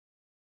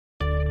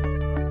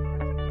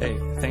Hey,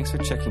 thanks for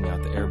checking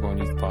out the Airborne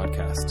Youth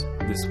Podcast.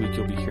 This week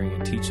you'll be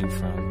hearing a teaching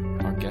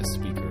from our guest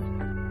speaker.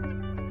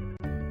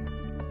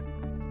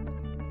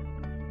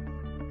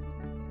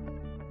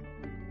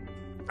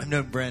 I've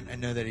known Brent. I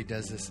know that he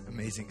does this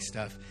amazing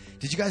stuff.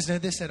 Did you guys know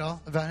this at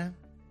all about him?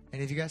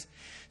 Any of you guys?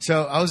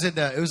 So I was it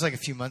was like a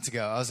few months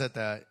ago. I was at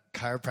the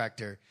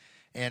chiropractor,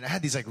 and I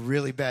had these like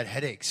really bad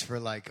headaches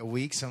for like a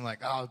week. So I'm like,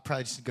 oh, I'll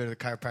probably just go to the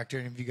chiropractor.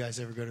 Any of you guys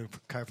ever go to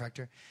a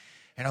chiropractor?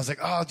 And I was like,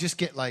 oh, I'll just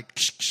get like,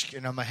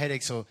 my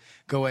headaches will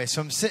go away. So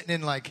I'm sitting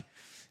in like,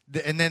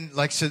 and then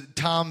like, so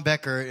Tom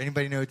Becker,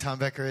 anybody know who Tom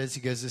Becker is?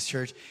 He goes to this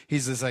church.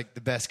 He's this like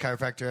the best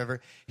chiropractor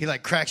ever. He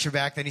like cracks your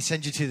back. Then he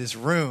sends you to this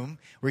room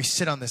where you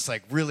sit on this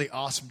like really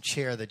awesome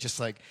chair that just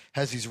like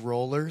has these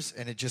rollers,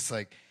 and it just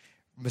like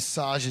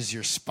massages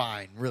your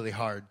spine really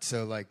hard.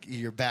 So like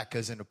your back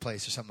goes into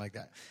place or something like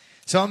that.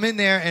 So I'm in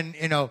there, and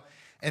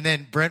and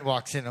then Brent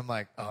walks in. I'm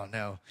like, oh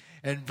no.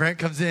 And Brent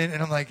comes in,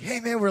 and I'm like,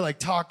 hey man, we're like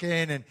talking,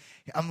 and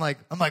I'm like,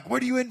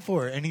 what are you in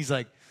for? And he's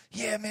like,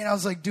 yeah, man, I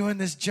was like doing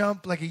this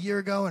jump like a year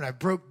ago, and I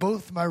broke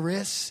both my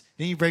wrists.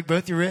 Didn't you break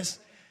both your wrists?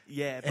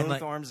 Yeah, both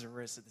like, arms and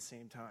wrists at the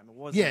same time. It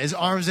wasn't. Yeah, his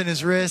arms and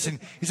his wrists, and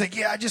he's like,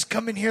 yeah, I just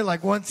come in here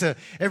like once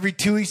every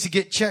 2 weeks to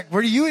get checked.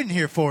 What are you in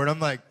here for? And I'm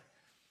like,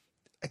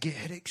 I get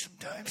headaches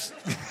sometimes.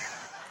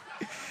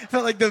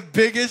 Felt like the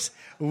biggest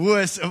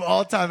wuss of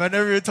all time. I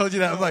never even told you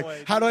that. I'm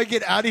like, how do I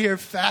get out of here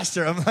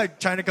faster? I'm like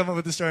trying to come up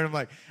with a story, and I'm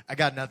like, I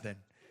got nothing.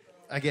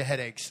 I get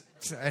headaches.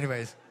 So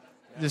anyways,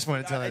 just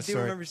wanted to tell that story.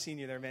 I do remember seeing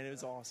you there, man. It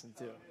was awesome,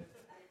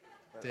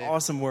 too.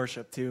 Awesome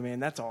worship, too, man.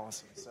 That's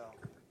awesome. So.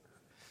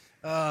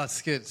 Oh,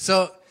 it's good.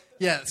 So,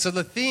 yeah, so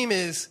the theme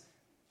is,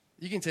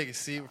 you can take a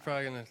seat. We're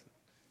probably going to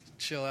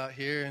chill out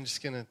here and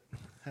just going to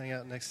hang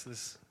out next to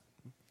this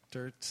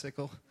dirt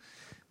sickle.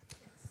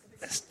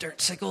 This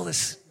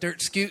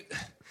dirt scoot.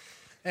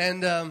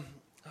 And, oh,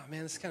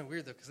 man, this is kind of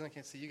weird, though, because then I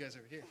can't see you guys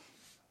over here.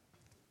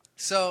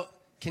 So,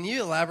 can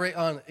you elaborate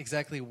on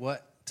exactly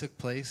what took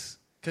place?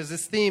 Because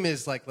this theme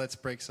is like, let's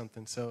break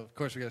something. So, of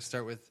course, we got to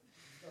start with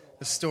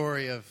the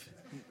story of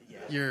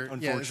your...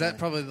 Yeah, is that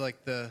probably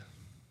like the...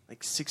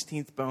 Like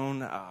 16th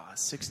bone,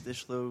 6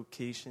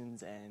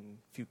 dislocations, and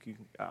few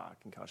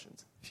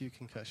concussions. Few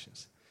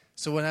concussions.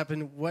 So what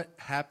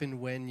happened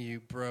when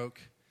you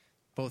broke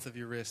both of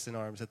your wrists and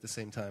arms at the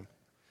same time?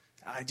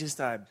 I just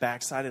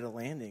backsided a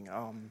landing.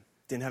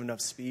 Didn't have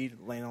enough speed,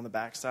 laying on the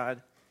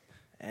backside,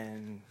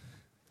 and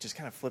just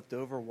kind of flipped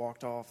over,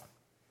 walked off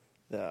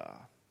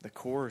the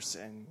course,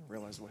 and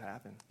realized what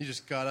happened. You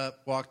just got up,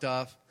 walked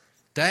off.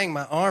 Dang,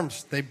 my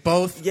arms, they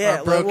both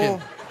are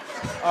broken.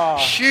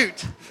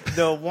 Shoot.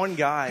 The one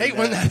guy. Hate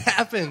when that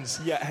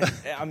happens. Yeah,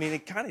 I mean,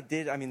 it kind of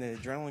did. I mean, the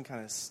adrenaline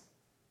kind of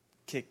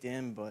kicked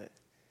in, but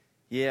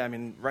yeah, I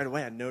mean, right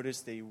away I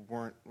noticed they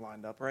weren't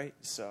lined up right,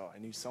 so I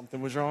knew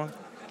something was wrong.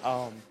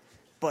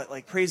 But,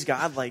 like, praise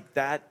God, like,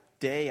 that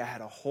day I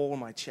had a hole in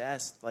my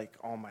chest, like,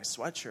 on my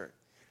sweatshirt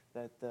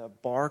that the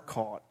bar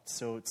caught.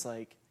 So it's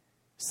like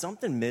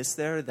something missed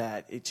there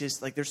that it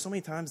just, like, there's so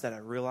many times that I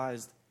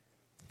realized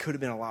could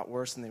have been a lot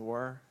worse than they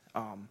were.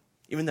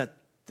 Even that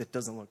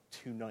doesn't look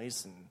too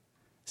nice and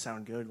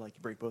sound good, like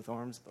you break both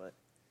arms, but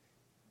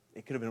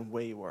it could have been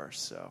way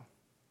worse. So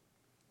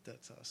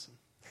that's awesome.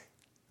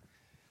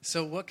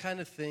 So what kind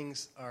of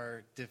things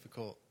are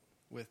difficult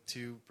with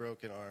 2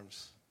 broken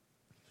arms?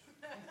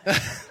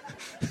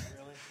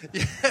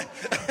 Yeah.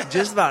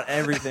 Just about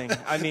everything.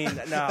 I mean,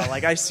 no,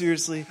 like I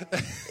seriously,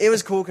 it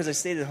was cool because I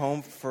stayed at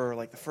home for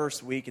like the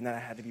first week, and then I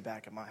had to be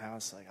back at my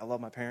house. Like I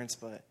love my parents,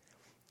 but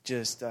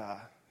just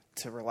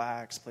to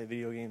relax, play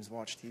video games,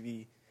 watch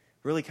TV,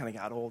 really kind of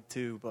got old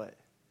too. But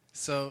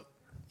so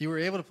you were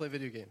able to play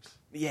video games?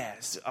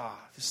 Yes.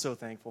 So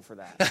thankful for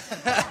that.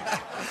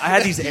 I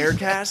had these air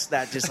casts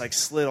that just like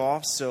slid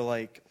off, so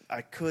like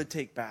I could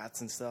take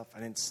baths and stuff. I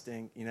didn't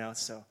stink,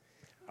 so.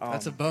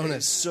 That's a bonus. I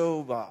was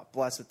so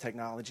blessed with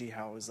technology,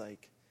 how it was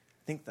like,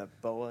 I think the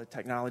BOA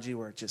technology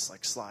where it just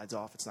like slides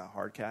off. It's not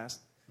hard cast.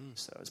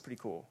 So it's pretty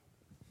cool.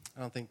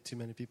 I don't think too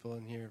many people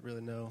in here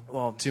really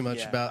know too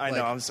much about. I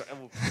know. I'm sorry.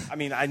 I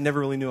mean, I never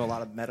really knew a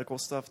lot of medical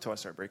stuff until I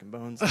started breaking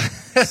bones.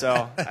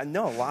 So I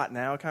know a lot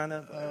now, kind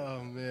of.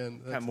 Oh,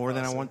 man. That's more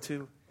than I want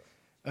to.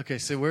 Okay,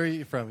 so where are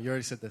you from? You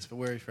already said this, but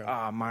where are you from?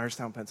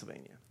 Myerstown,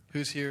 Pennsylvania.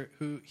 Who's here?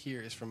 Who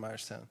here is from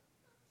Myerstown?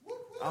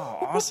 Oh,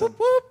 awesome. Whoop,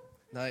 whoop.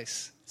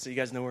 Nice. So you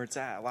guys know where it's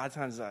at. A lot of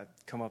times I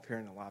come up here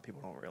and a lot of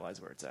people don't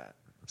realize where it's at.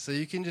 So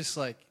you can just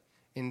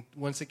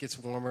once it gets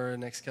warmer,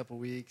 next couple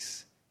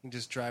weeks, you can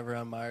just drive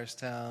around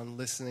Myerstown,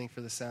 listening for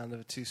the sound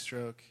of a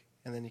 2-stroke,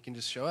 and then you can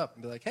just show up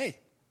and be like, hey,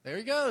 there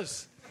he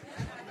goes.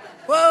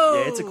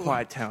 Whoa! Yeah, it's a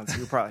quiet town, so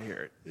you'll probably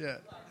hear it. Yeah.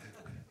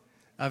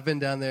 I've been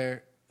down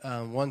there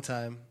one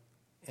time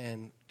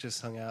and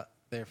just hung out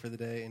there for the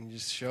day, and you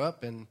just show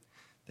up, and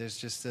there's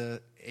just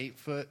a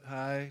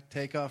 8-foot-high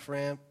takeoff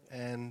ramp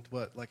and,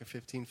 like a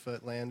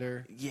 15-foot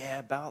lander? Yeah,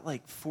 about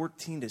like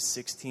 14 to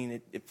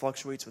 16. It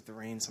fluctuates with the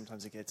rain.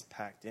 Sometimes it gets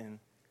packed in.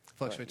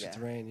 Fluctuates with the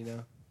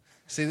rain,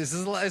 See,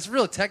 it's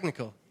real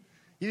technical.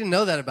 You didn't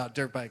know that about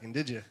dirt biking,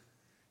 did you?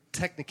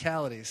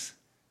 Technicalities.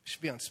 You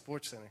should be on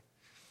SportsCenter.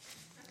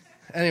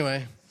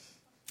 Anyway,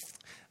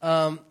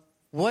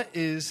 What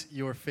is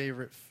your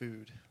favorite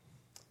food?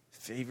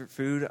 Favorite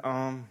food?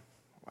 Wow.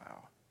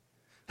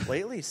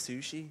 Lately,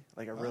 sushi.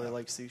 Like, I really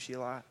like sushi a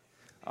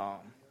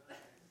lot.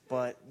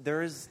 But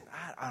there is,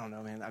 I don't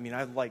know, man. I mean,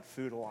 I like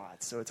food a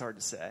lot, so it's hard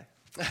to say.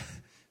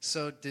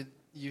 So did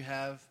you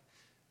have,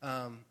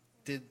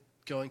 did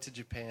going to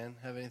Japan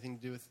have anything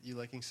to do with you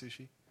liking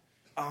sushi?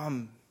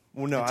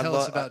 Well, no. And tell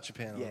us about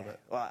Japan a little bit.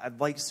 Well, I'd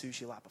liked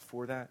sushi a lot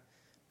before that,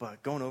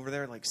 but going over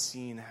there, like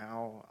seeing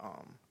how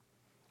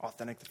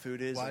authentic the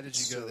food is. Why did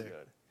you go so there?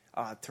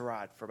 Good. To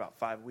ride for about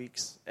 5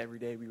 weeks. Every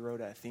day we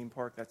rode at a theme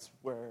park. That's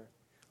where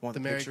one The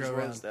of the pictures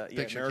merry-go-round was. The,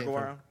 picture came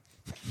merry-go-round.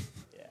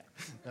 Yeah.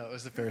 No, it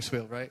was the Ferris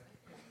wheel, right?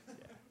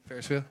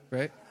 Ferris wheel,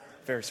 right?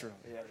 Ferris wheel.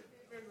 Yeah.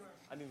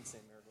 I didn't even say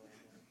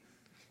merry-go-round.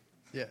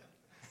 Yeah.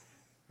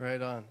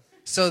 Right on.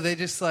 So they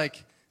just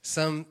like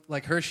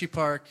Hershey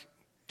Park,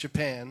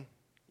 Japan,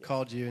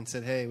 called you and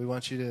said, "Hey, we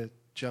want you to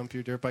jump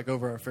your dirt bike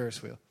over our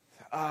Ferris wheel."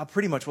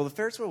 Pretty much. Well, the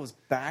Ferris wheel was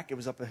back. It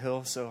was up a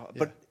hill. So, Yeah.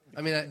 but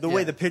I mean, the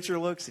way the picture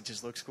looks, it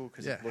just looks cool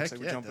because Yeah, it looks heck like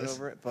we're yeah, it jumping does.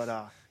 over it. But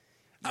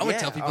I would yeah,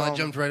 tell people I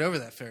jumped right over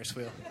that Ferris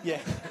wheel. Yeah.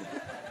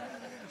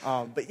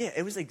 But yeah,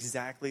 it was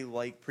exactly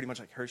like pretty much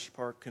like Hershey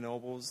Park,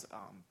 Knoebels,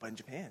 but in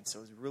Japan. So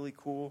it was really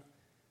cool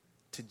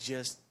to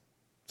just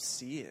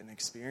see it and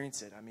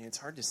experience it. I mean, it's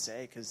hard to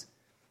say because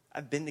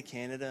I've been to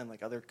Canada and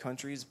like other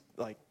countries,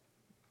 like,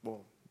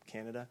 well,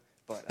 Canada,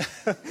 but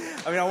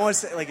I mean, I want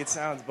to say like it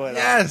sounds, but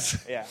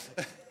Yes. yeah.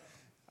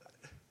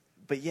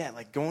 But yeah,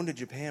 like going to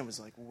Japan was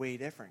like way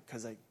different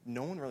because like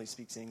no one really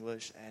speaks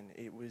English and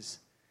it was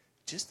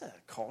just a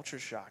culture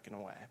shock in a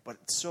way, but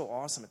it's so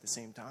awesome at the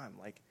same time.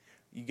 Like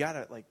you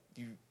gotta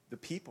the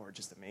people are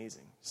just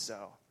amazing.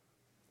 So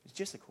it's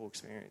just a cool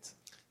experience.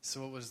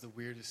 So what was the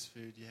weirdest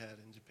food you had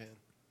in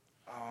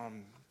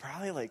Japan?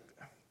 Probably like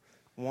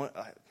one.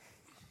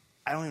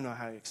 I don't even know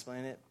how to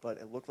explain it, but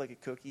it looked like a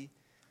cookie,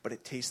 but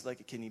it tasted like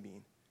a kidney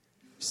bean.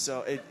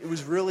 So it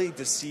was really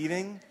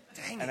deceiving.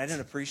 Dang and it. I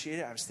didn't appreciate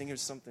it. I was thinking it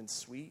was something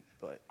sweet,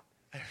 but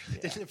I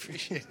really didn't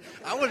appreciate it.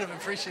 I wouldn't have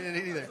appreciated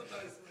it either.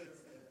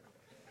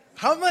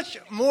 How much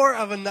more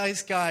of a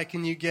nice guy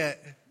can you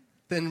get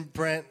than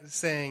Brent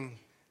saying,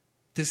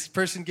 this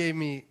person gave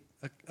me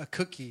a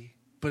cookie,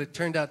 but it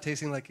turned out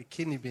tasting like a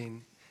kidney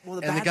bean. Well,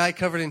 And the guy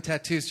covered in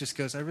tattoos just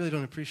goes, I really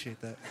don't appreciate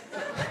that.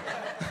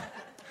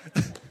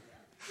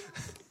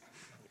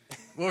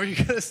 What were you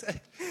going to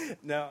say?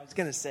 No, I was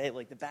gonna say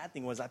like the bad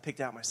thing was I picked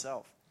it out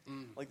myself.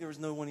 Like there was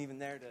no one even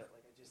there to like.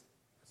 I just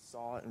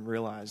saw it and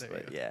realized. There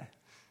you But go. yeah,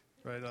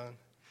 Right on.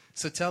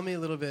 So tell me a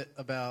little bit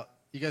about,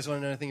 you guys want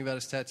to know anything about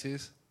his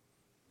tattoos?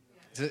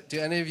 Do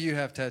any of you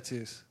have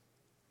tattoos?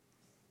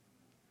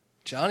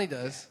 Johnny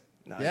does.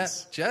 Nice. Yeah.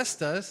 Jess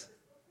does.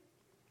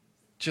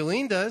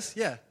 Jolene does.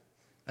 Yeah.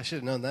 I should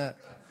have known that.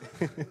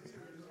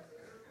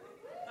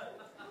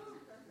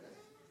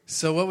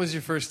 So what was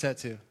your first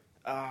tattoo?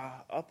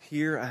 up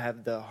here I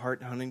have the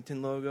Hart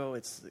Huntington logo.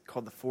 It's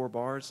called the 4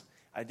 Bars.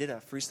 I did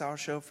a freestyle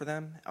show for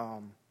them.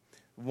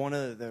 One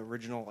of the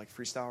original like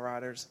freestyle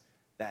riders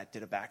that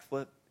did a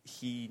backflip.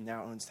 He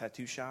now owns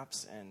tattoo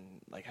shops and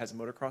like has a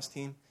motocross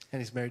team.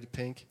 And he's married to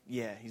Pink.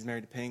 Yeah, he's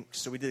married to Pink.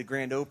 So we did a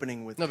grand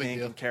opening with No big Pink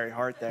deal. and Carrie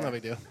Hart there. No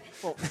big deal.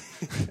 Well,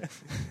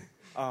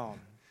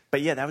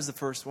 but yeah, that was the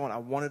first one. I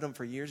wanted them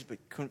for years, but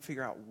couldn't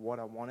figure out what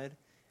I wanted.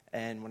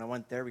 And when I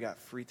went there, we got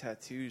free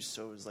tattoos,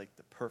 so it was like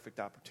the perfect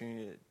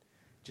opportunity to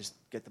just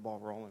get the ball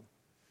rolling.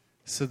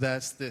 So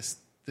that's this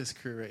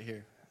crew right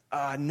here.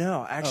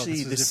 No, actually, this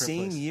was a the different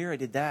same place. year I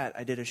did that,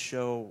 I did a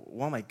show.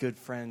 One of my good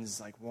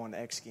friends like won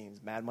X Games,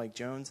 Mad Mike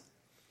Jones.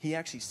 He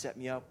actually set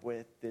me up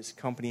with this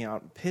company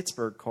out in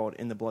Pittsburgh called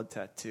In the Blood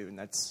Tattoo, and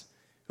that's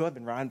who I've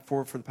been riding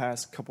for the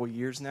past couple of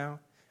years now.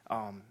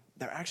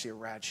 They're actually a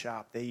rad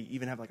shop. They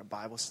even have like a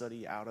Bible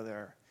study out of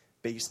their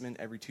basement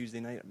every Tuesday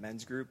night, a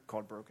men's group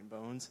called Broken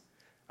Bones.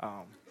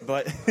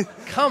 But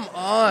Come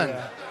on.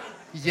 Yeah.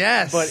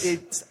 Yes. But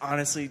it's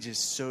honestly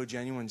just so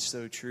genuine,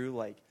 so true.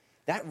 Like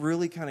that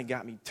really kind of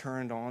got me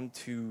turned on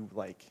to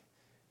like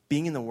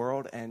being in the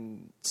world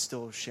and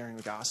still sharing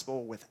the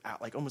gospel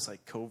without like almost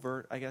like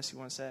covert, I guess you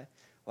want to say,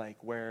 like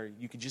where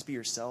you could just be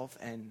yourself.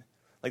 And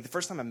like the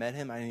first time I met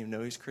him, I didn't even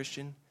know he's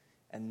Christian.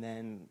 And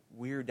then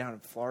we were down in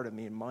Florida,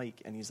 me and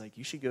Mike, and he's like,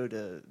 "You should go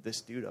to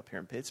this dude up here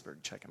in Pittsburgh,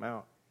 check him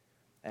out."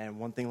 And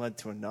one thing led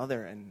to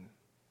another, and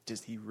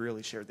just he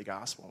really shared the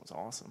gospel. It was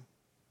awesome.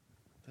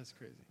 That's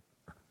crazy.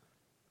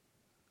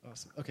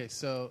 Awesome. Okay,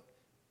 so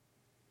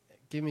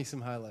give me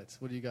some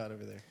highlights. What do you got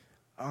over there?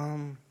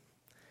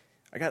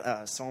 I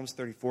got Psalms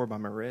 34 by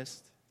my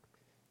wrist.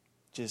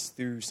 Just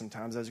through some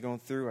times I was going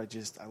through, I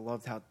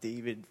loved how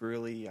David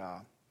really,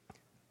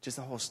 just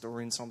the whole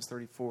story in Psalms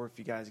 34. If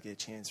you guys get a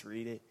chance to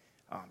read it,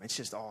 it's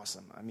just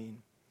awesome. I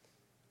mean,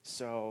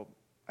 so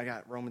I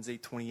got Romans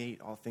 8:28.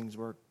 All things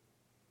work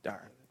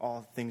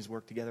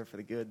together for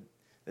the good,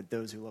 that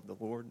those who love the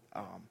Lord.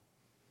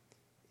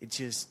 It's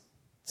just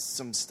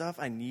some stuff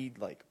I need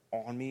like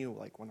on me,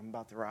 like when I'm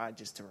about to ride,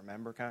 just to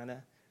remember, kind of.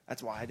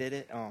 That's why I did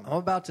it. I'm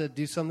about to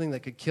do something that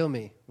could kill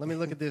me. Let me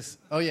look at this.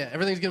 Oh, yeah,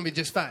 everything's going to be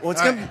just fine. Well,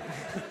 it's All gonna right.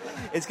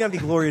 it's gonna be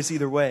glorious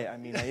either way. I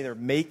mean, I either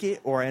make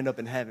it or I end up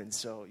in heaven.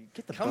 So you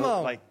get the Come boat.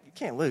 on. Like, you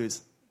can't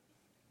lose.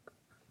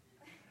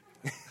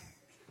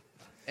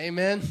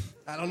 Amen.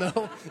 I don't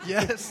know.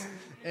 Yes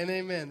and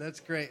amen. That's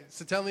great.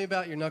 So tell me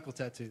about your knuckle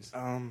tattoos.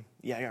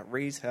 Yeah, I got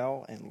Raise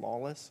Hell and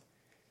Lawless.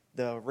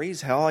 The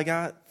Raise Hell I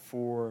got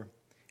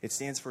it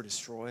stands for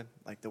destroy,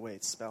 like the way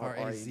it's spelled,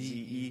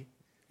 R-A-Z-E.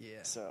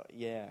 Yeah. So,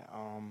 yeah,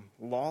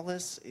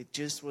 Lawless, it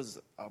just was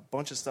a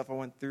bunch of stuff I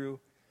went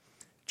through.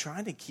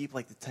 Trying to keep,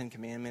 like, the 10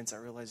 Commandments, I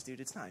realized, dude,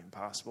 it's not even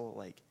possible,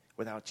 like,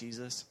 without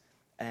Jesus.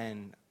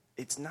 And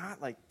it's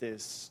not, like,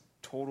 this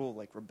total,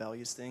 like,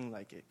 rebellious thing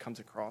like it comes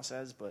across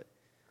as, but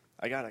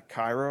I got a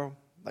Cairo,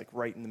 like,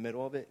 right in the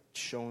middle of it,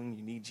 showing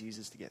you need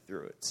Jesus to get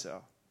through it,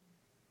 so.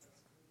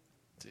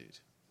 Dude,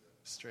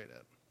 straight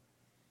up.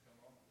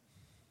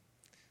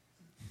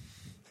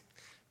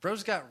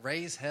 Bro's got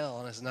Raise Hell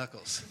on his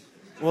knuckles.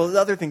 Well,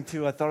 the other thing,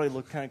 too, I thought it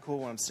looked kind of cool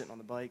when I'm sitting on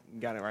the bike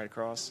and got it right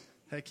across.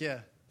 Heck yeah.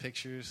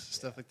 Pictures,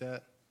 stuff like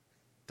that.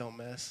 Don't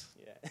mess.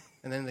 Yeah.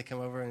 And then they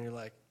come over and you're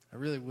like, I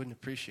really wouldn't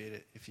appreciate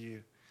it if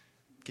you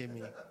gave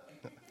me...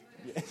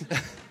 Yeah.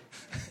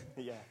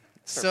 Yeah.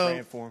 Start So-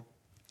 praying for him.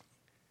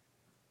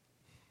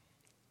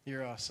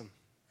 You're awesome.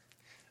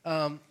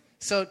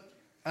 So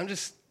I'm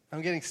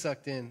getting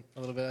sucked in a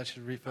little bit. I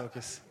should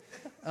refocus.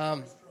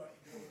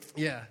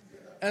 Yeah.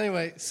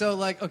 Anyway, so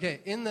like, okay,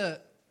 in the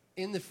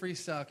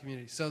freestyle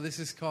community, so this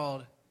is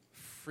called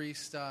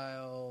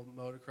freestyle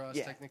motocross,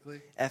 Yeah.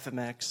 technically.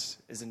 FMX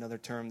is another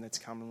term that's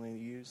commonly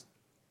used.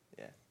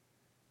 Yeah.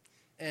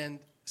 And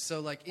so,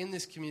 like, in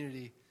this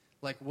community,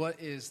 like, what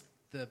is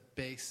the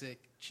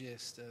basic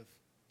gist of,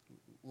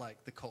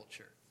 like, the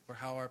culture? Or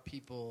how are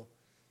people,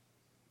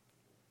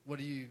 what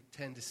do you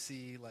tend to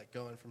see, like,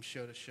 going from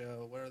show to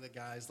show? What are the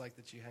guys like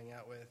that you hang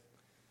out with?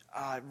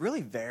 It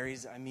really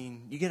varies. I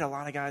mean, you get a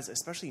lot of guys,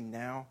 especially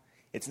now.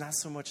 It's not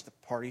so much the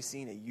party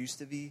scene it used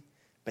to be,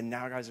 but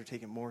now guys are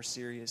taking more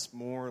serious,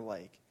 more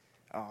like,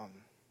 I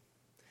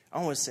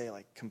don't want to say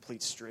like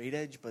complete straight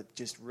edge, but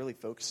just really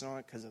focusing on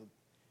it because of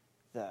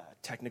the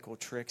technical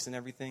tricks and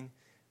everything.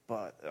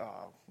 But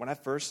when I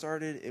first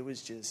started, it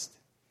was just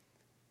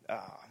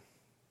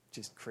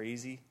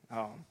crazy.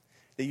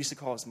 They used to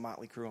call us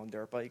Motley Crue on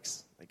dirt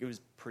bikes. Like, it was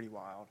pretty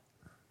wild.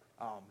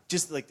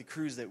 Just like the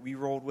crews that we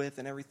rolled with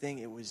and everything,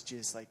 it was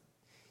just like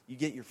you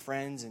get your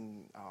friends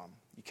and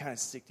you kind of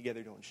stick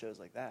together doing shows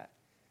like that.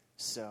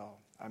 So,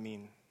 I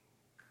mean,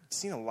 I've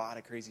seen a lot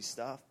of crazy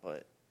stuff,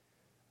 but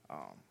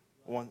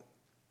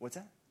what's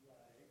that?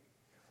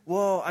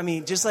 Well, I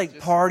mean, just like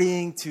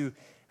partying to,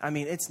 I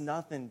mean, it's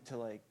nothing to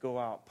like go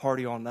out,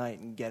 party all night,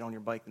 and get on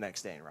your bike the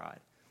next day and ride.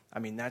 I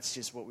mean, that's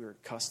just what we were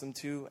accustomed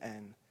to,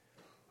 and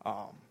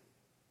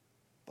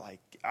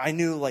like I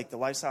knew like the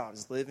lifestyle I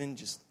was living,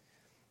 just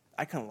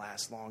I couldn't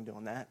last long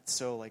doing that.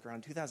 So like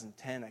around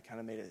 2010, I kind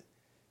of made it.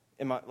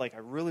 I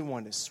really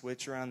wanted to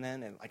switch around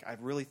then, and like I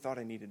really thought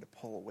I needed to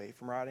pull away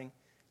from riding,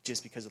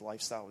 just because the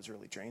lifestyle was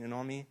really draining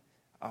on me.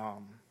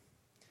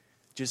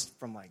 Just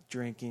from like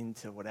drinking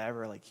to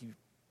whatever, like you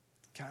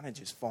kind of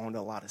just fall into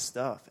a lot of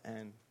stuff,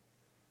 and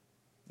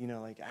you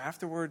know, like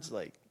afterwards,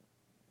 like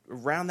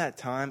around that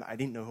time, I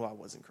didn't know who I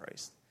was in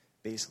Christ.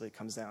 Basically, it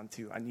comes down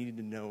to I needed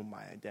to know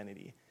my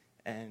identity,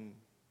 and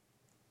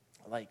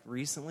like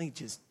recently,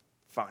 just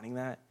finding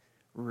that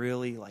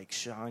really like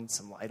shined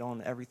some light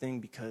on everything,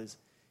 because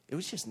it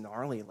was just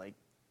gnarly, like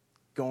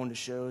going to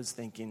shows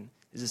thinking,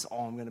 is this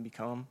all I'm going to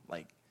become?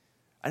 Like,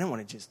 I didn't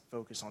want to just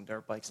focus on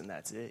dirt bikes and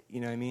that's it.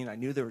 You know what I mean? I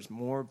knew there was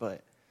more,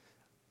 but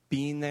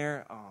being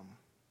there,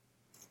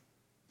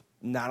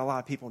 not a lot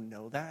of people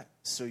know that,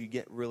 so you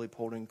get really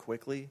pulled in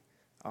quickly.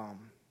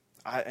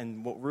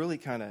 And what really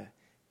kind of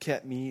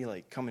kept me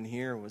like coming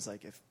here was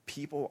like if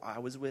people I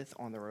was with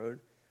on the road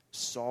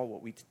saw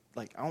what we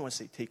like, I don't want to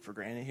say take for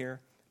granted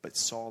here, but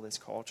saw this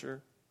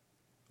culture,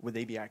 would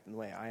they be acting the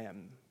way I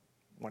am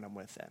when I'm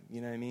with them?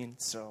 You know what I mean?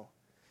 So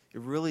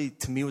it really,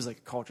 to me, was like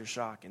a culture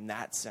shock in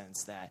that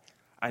sense that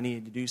I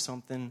needed to do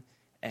something.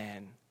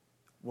 And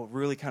what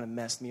really kind of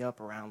messed me up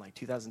around like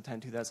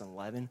 2010,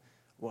 2011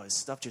 was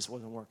stuff just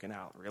wasn't working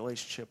out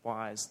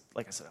relationship-wise.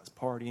 Like I said, I was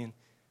partying.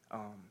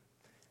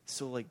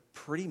 So like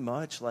pretty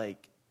much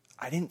like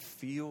I didn't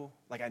feel,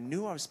 like I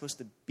knew I was supposed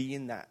to be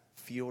in that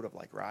field of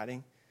like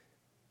riding,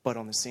 but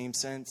on the same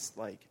sense,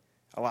 like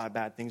a lot of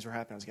bad things were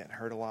happening. I was getting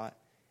hurt a lot.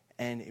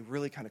 And it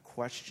really kind of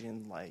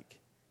questioned, like,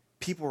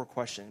 people were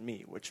questioning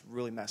me, which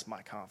really messed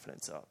my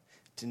confidence up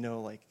to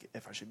know, like,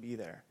 if I should be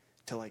there.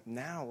 To, like,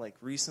 now, like,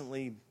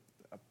 recently,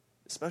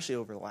 especially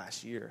over the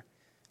last year,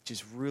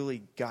 just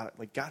really God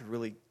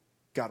really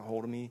got a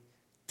hold of me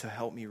to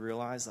help me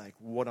realize, like,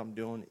 what I'm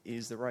doing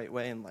is the right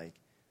way. And, like,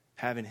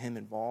 having him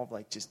involved,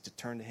 like, just to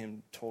turn to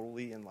him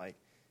totally and, like,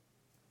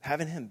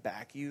 having him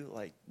back you,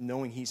 like,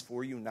 knowing he's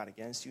for you and not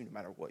against you no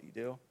matter what you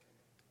do,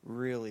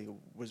 really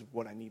was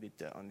what I needed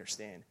to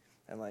understand.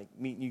 And, like,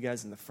 meeting you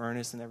guys in the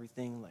furnace and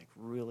everything, like,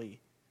 really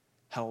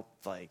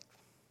helped, like,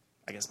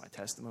 I guess my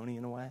testimony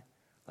in a way.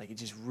 Like, it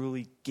just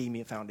really gave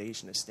me a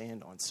foundation to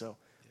stand on. So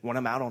when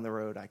I'm out on the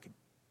road, I could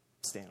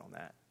stand on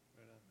that.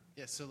 Right on.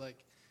 Yeah, so,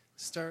 like,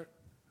 start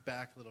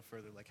back a little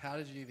further, like how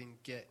did you even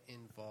get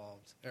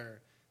involved,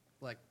 or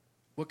like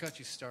what got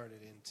you started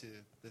into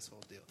this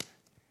whole deal?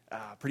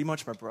 Pretty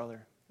much my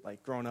brother.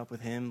 Like growing up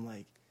with him,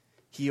 like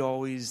him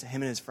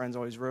and his friends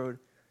always rode.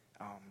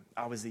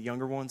 I was the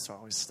younger one, so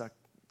I was stuck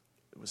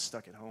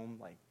at home,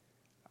 like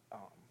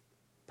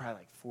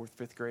probably like 4th,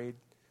 5th grade.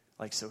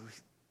 Like so,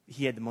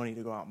 he had the money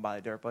to go out and buy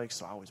a dirt bike,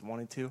 so I always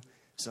wanted to.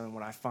 So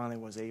when I finally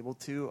was able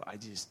to, I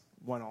just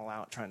went all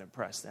out trying to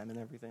impress them and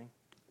everything.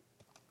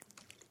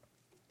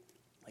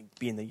 Like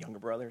being the younger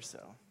brother, so.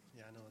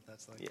 Yeah, I know what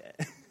that's like.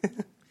 Yeah.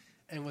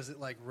 And was it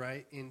like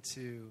right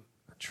into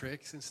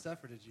tricks and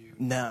stuff, or did you?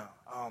 No.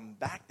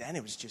 Back then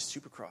it was just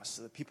Supercross.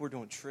 So the people were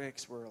doing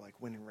tricks, were like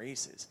winning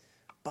races.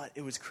 But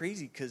it was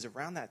crazy because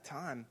around that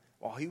time,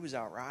 while he was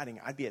out riding,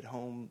 I'd be at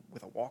home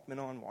with a Walkman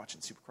on,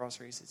 watching Supercross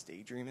races,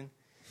 daydreaming,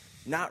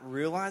 not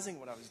realizing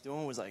what I was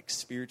doing was like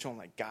spiritual and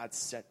like God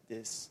set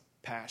this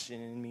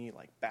passion in me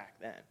like back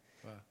then.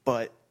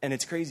 Wow. And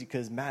it's crazy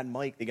because Mad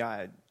Mike, the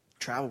guy I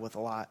traveled with a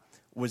lot,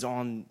 was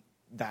on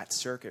that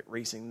circuit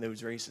racing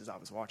those races I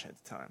was watching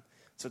at the time.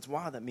 So it's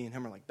wild that me and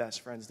him are like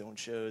best friends doing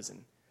shows.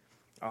 And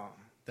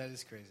that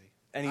is crazy.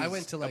 And I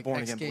went to like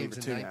X Games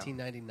in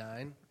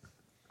 1999.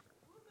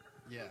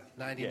 Yeah,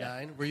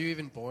 99. Yeah. Were you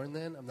even born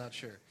then? I'm not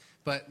sure.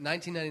 But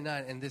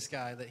 1999, and this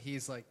guy that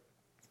he's like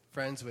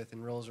friends with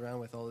and rolls around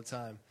with all the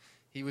time,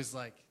 he was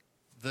like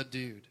the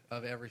dude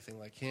of everything.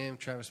 Like him,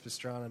 Travis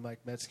Pastrana, Mike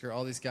Metzger,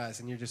 all these guys.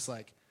 And you're just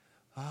like,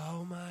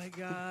 oh my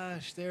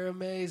gosh, they're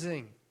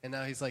amazing. And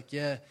now he's like,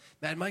 yeah,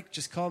 Mad Mike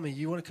just called me.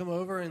 You want to come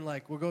over and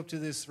like we'll go up to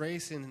this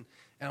race? And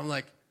I'm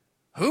like,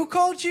 who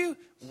called you?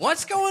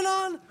 What's going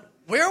on?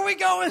 Where are we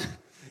going?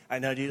 I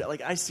know, dude.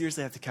 Like, I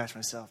seriously have to catch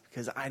myself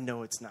because I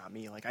know it's not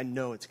me. Like, I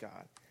know it's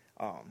God.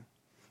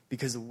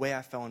 Because the way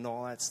I fell into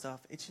all that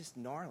stuff, it's just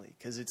gnarly.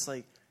 Because it's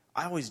like,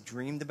 I always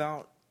dreamed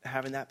about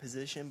having that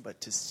position,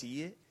 but to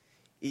see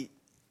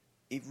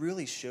it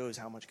really shows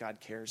how much God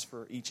cares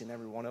for each and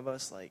every one of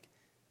us. Like,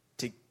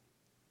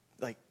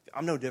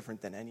 I'm no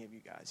different than any of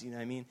you guys, you know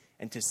what I mean?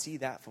 And to see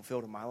that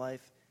fulfilled in my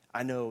life,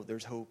 I know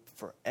there's hope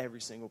for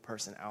every single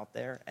person out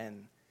there.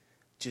 And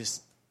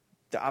just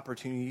the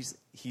opportunities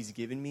he's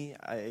given me,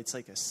 it's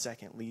like a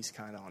second lease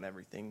kind of on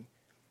everything,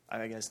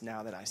 I guess,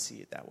 now that I see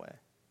it that way.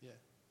 Yeah.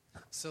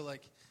 So,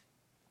 like,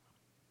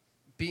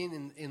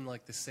 being in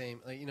like, the same,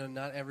 like, you know,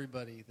 not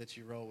everybody that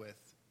you roll with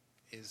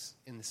is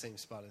in the same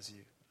spot as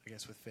you, I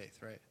guess, with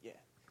faith, right? Yeah.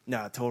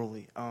 No,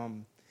 totally.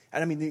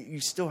 And, I mean, you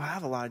still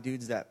have a lot of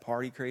dudes that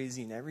party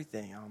crazy and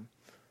everything.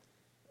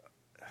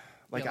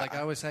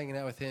 I was hanging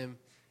out with him,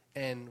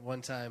 and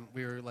one time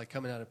we were like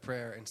coming out of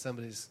prayer, and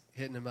somebody's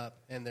hitting him up,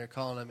 and they're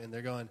calling him, and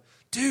they're going,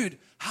 "Dude,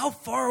 how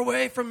far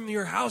away from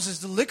your house is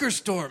the liquor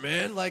store,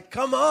 man? Like,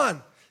 come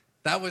on."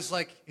 That was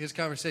like his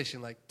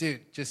conversation. Like,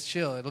 dude, just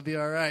chill. It'll be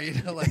all right.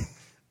 You know, like.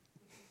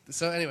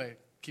 So anyway,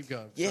 keep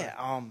going.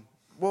 Yeah.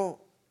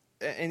 Well,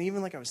 and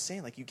even like I was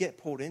saying, like you get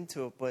pulled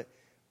into it, but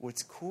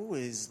what's cool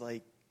is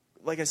like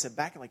I said,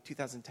 back in like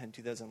 2010,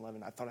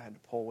 2011, I thought I had to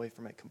pull away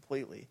from it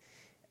completely,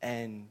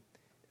 and.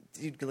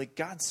 Dude, like,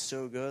 God's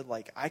so good.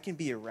 Like, I can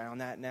be around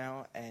that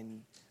now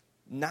and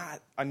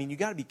you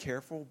got to be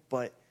careful,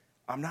 but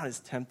I'm not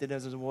as tempted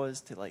as I was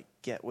to, like,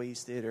 get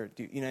wasted or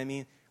do, you know what I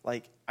mean?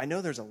 Like, I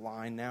know there's a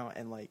line now,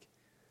 and, like,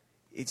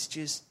 it's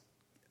just,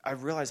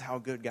 I've realized how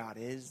good God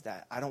is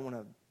that I don't want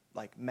to,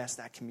 like, mess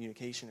that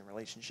communication and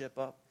relationship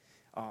up.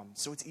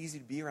 So it's easy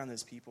to be around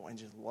those people and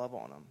just love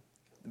on them,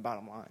 the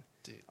bottom line.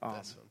 Dude,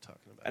 that's what I'm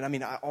talking about. And, I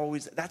mean,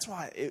 that's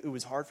why it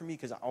was hard for me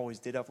because I always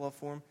did have love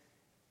for him.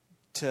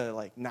 To,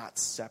 like, not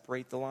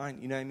separate the line,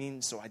 you know what I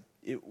mean? So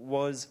it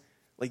was,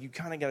 like, you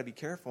kind of got to be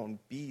careful and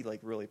be,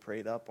 like, really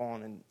prayed up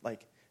on. And,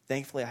 like,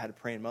 thankfully I had a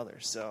praying mother,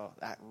 so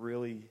that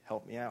really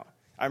helped me out.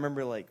 I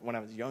remember, like, when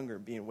I was younger,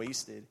 being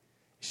wasted.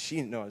 She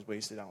didn't know I was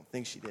wasted. I don't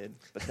think she did.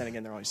 But then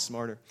again, they're always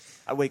smarter.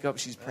 I wake up,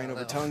 she's praying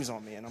over tongues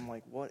on me, and I'm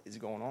like, what is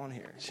going on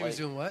here? She was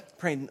doing what?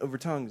 Praying over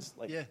tongues.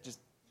 Like,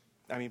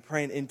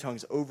 praying in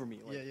tongues over me.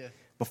 Like,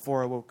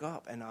 before I woke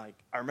up. And, I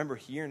remember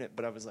hearing it,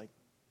 but I was, like,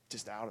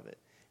 just out of it.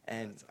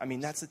 And, I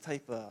mean, that's the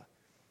type of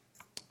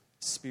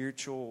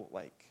spiritual,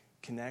 like,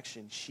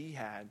 connection she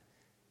had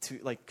to,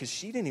 like, because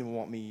she didn't even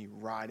want me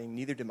riding,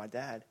 neither did my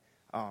dad.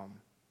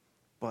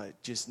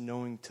 But just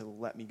knowing to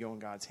let me go in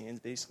God's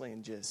hands, basically,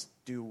 and just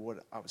do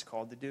what I was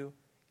called to do,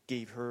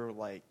 gave her,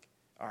 like,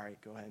 all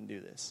right, go ahead and do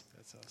this.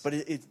 That's awesome. But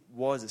it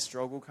was a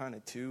struggle kind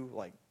of, too,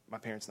 like, my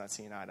parents not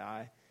seeing eye to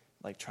eye,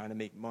 like, trying to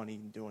make money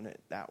and doing it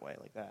that way,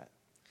 like that.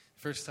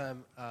 First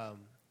time...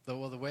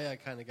 the way I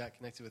kind of got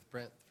connected with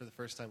Brent for the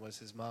first time was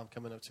his mom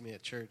coming up to me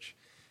at church,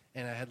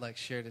 and I had like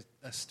shared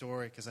a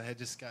story because I had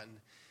just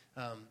gotten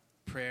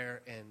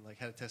prayer and like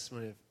had a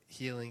testimony of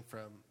healing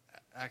from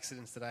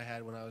accidents that I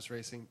had when I was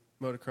racing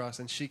motocross,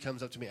 and she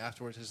comes up to me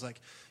afterwards and is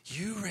like,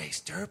 "You race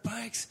dirt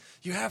bikes?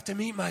 You have to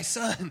meet my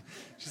son."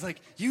 She's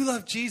like, "You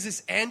love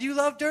Jesus and you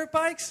love dirt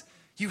bikes?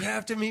 You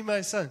have to meet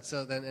my son."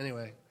 So then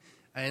anyway,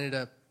 I ended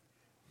up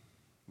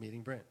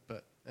meeting Brent,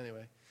 but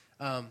anyway.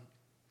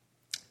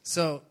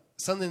 So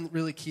something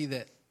really key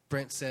that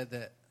Brent said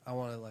that I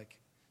want to like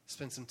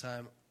spend some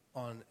time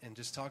on and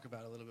just talk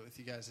about a little bit with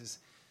you guys is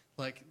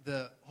like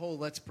the whole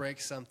let's break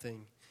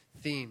something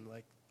theme.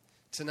 Like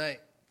tonight,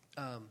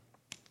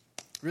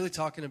 really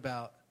talking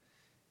about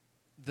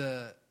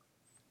the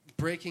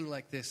breaking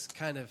like this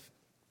kind of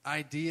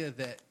idea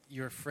that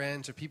your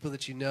friends or people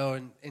that you know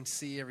and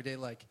see every day,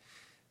 like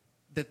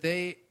that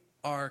they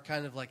are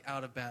kind of like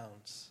out of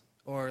bounds,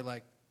 or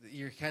like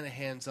you're kind of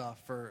hands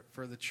off for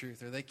the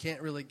truth, or they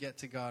can't really get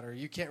to God, or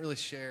you can't really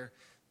share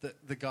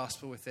the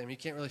gospel with them. You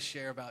can't really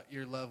share about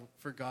your love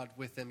for God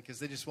with them because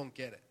they just won't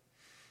get it.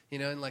 You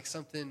know, and like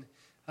something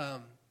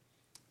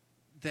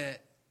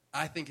that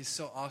I think is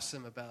so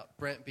awesome about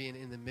Brent being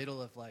in the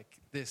middle of like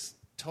this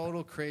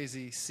total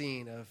crazy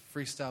scene of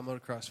freestyle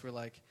motocross where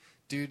like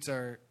dudes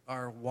are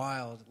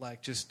wild,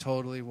 like just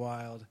totally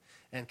wild,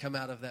 and come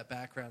out of that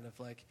background of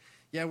like,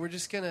 yeah, we're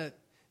just going to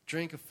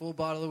drink a full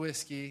bottle of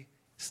whiskey,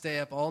 stay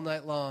up all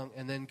night long,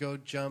 and then go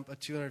jump a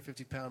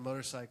 250-pound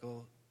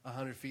motorcycle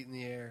 100 feet in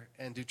the air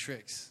and do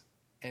tricks.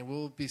 And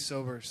we'll be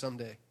sober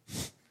someday.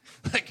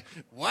 Like,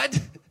 what?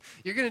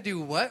 You're going to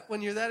do what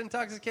when you're that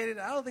intoxicated?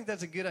 I don't think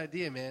that's a good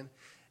idea, man.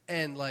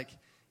 And, like,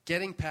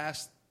 getting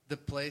past the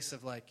place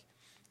of, like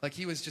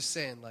he was just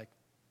saying, like,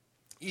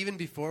 even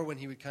before when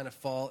he would kind of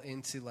fall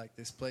into, like,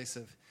 this place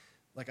of,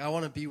 like, I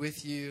want to be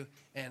with you,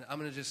 and I'm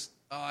going to just,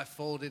 I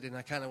folded, and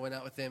I kind of went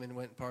out with them and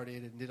went and partied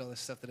and did all this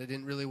stuff that I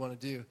didn't really want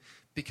to do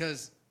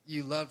because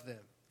you loved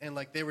them. And,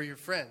 like, they were your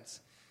friends.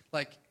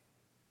 Like,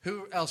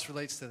 who else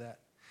relates to that?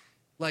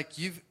 Like,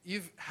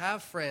 you've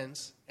have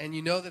friends, and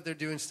you know that they're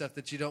doing stuff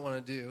that you don't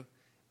want to do,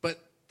 but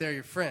they're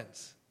your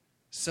friends.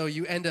 So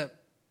you end up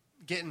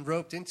getting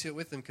roped into it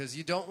with them because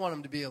you don't want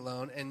them to be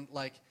alone. And,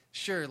 like,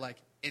 sure, like,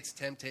 it's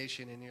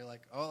temptation, and you're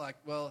like, oh, like,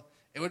 well,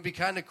 it would be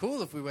kind of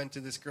cool if we went to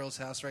this girl's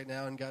house right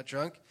now and got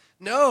drunk.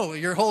 No,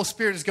 your whole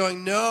spirit is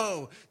going,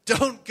 no,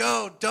 don't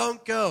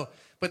go.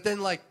 But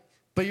then, like,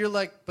 but you're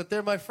like, but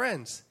they're my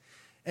friends.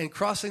 And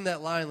crossing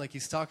that line, like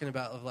he's talking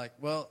about, of like,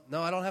 well,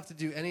 no, I don't have to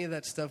do any of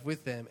that stuff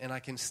with them, and I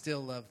can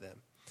still love them.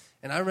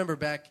 And I remember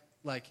back,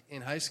 like,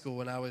 in high school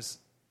when I was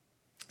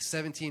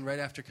 17, right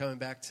after coming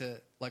back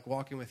to, like,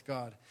 walking with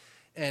God.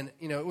 And,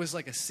 you know, it was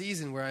like a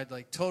season where I'd,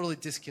 like, totally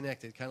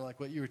disconnected, kind of like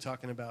what you were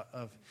talking about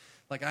of,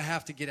 like, I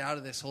have to get out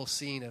of this whole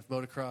scene of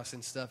motocross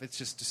and stuff. It's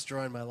just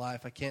destroying my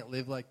life. I can't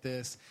live like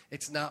this.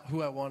 It's not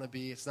who I want to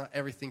be. It's not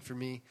everything for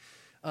me.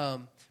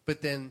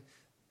 But then,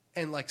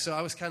 and, like, so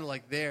I was kind of,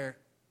 like, there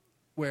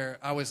where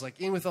I was, like,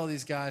 in with all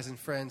these guys and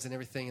friends and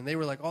everything, and they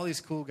were, like, all these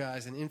cool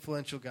guys and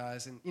influential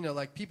guys and, you know,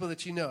 like, people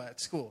that you know at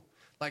school.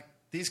 Like,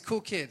 these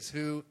cool kids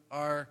who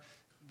are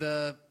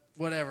the,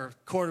 whatever,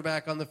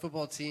 quarterback on the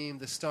football team,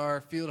 the star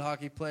field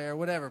hockey player,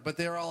 whatever, but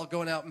they're all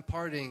going out and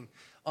partying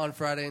on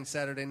Friday and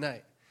Saturday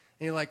night.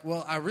 And you're like,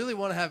 well, I really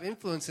want to have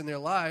influence in their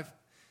life,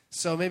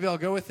 so maybe I'll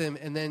go with them,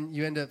 and then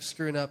you end up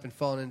screwing up and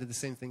falling into the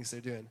same things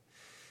they're doing.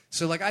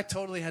 So, like, I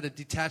totally had to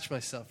detach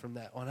myself from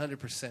that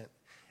 100%.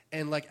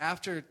 And, like,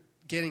 after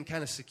getting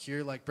kind of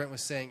secure, like Brent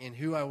was saying, in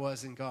who I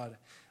was in God,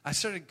 I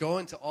started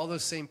going to all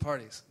those same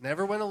parties.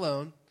 Never went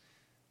alone.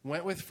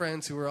 Went with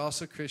friends who were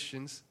also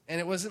Christians. And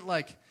it wasn't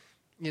like,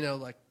 you know,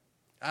 like,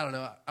 I don't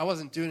know, I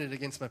wasn't doing it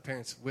against my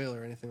parents' will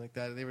or anything like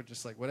that. They were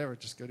just like, whatever,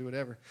 just go do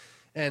whatever.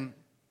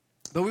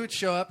 But we would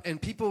show up,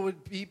 and people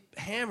would be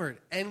hammered,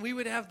 and we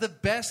would have the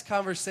best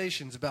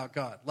conversations about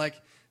God.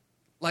 Like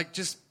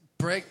just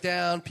break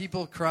down,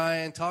 people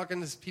crying,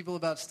 talking to people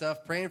about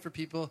stuff, praying for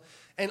people,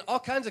 and all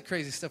kinds of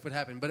crazy stuff would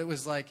happen. But it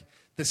was like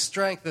the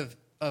strength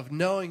of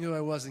knowing who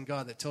I was in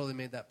God that totally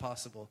made that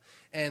possible.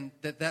 And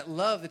that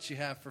love that you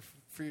have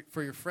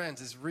for your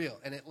friends is real.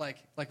 And it like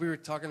we were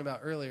talking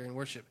about earlier in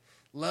worship,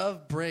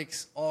 love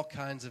breaks all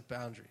kinds of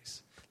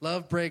boundaries.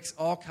 Love breaks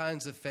all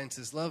kinds of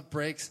fences. Love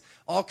breaks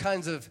all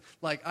kinds of,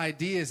 like,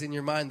 ideas in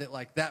your mind that,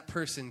 like, that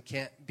person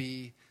can't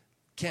be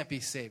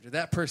saved, or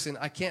that person,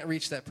 I can't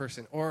reach that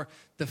person, or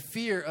the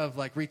fear of,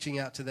 like, reaching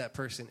out to that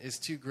person is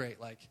too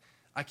great. Like,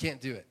 I can't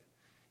do it.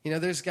 You know,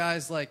 there's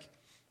guys like,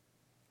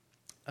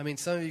 I mean,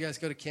 some of you guys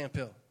go to Camp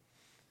Hill.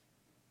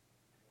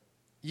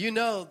 You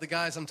know the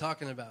guys I'm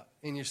talking about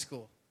in your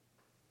school.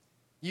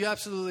 You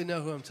absolutely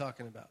know who I'm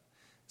talking about.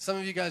 Some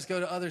of you guys go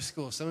to other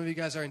schools. Some of you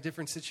guys are in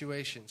different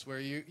situations where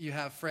you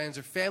have friends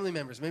or family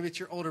members. Maybe it's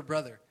your older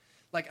brother.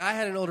 Like, I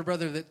had an older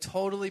brother that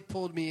totally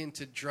pulled me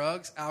into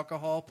drugs,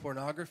 alcohol,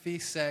 pornography,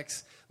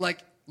 sex. Like,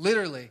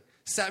 literally,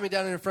 sat me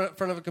down in front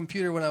of a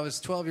computer when I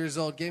was 12 years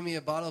old, gave me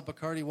a bottle of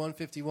Bacardi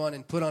 151,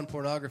 and put on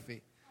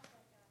pornography.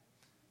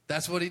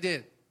 That's what he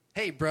did.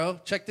 Hey, bro,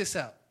 check this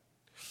out.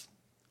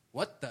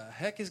 What the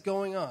heck is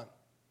going on?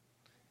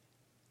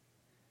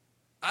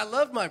 I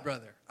loved my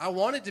brother. I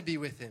wanted to be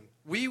with him.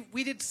 We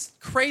did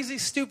crazy,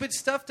 stupid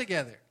stuff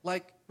together,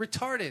 like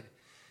retarded.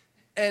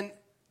 And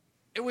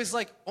it was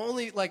like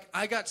only, like,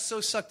 I got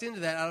so sucked into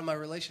that out of my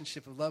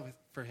relationship of love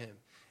for him.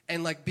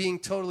 And, like, being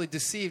totally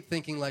deceived,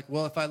 thinking, like,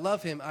 well, if I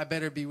love him, I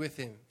better be with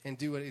him and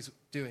do what he's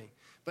doing.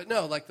 But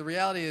no, like, the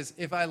reality is,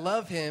 if I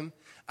love him,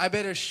 I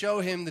better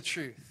show him the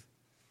truth.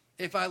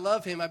 If I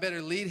love him, I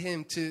better lead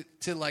him to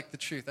like, the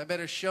truth. I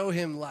better show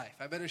him life.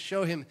 I better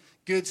show him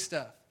good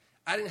stuff.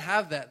 I didn't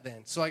have that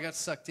then, so I got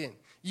sucked in.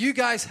 You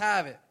guys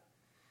have it.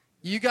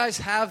 You guys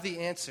have the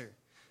answer.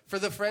 For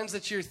the friends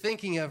that you're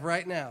thinking of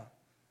right now,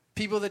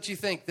 people that you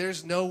think,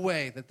 there's no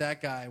way that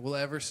that guy will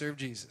ever serve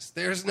Jesus.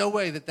 There's no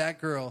way that that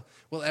girl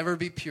will ever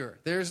be pure.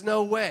 There's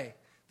no way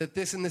that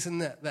this and this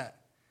and that.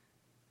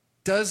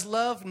 Does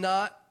love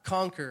not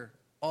conquer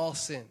all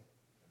sin?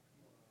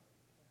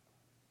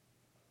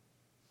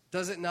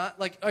 Does it not?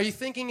 Like, are you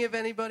thinking of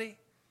anybody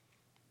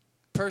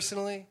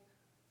personally?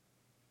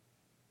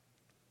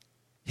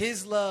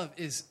 His love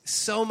is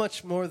so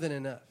much more than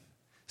enough.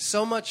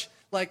 So much,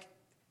 like,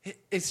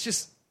 it's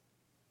just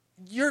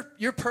your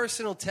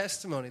personal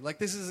testimony. Like,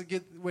 this is a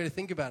good way to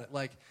think about it.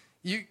 Like,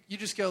 you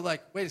just go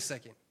like, wait a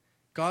second.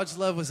 God's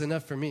love was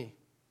enough for me.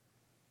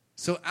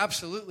 So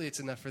absolutely it's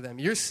enough for them.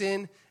 Your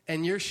sin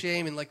and your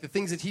shame and, like, the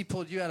things that he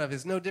pulled you out of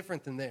is no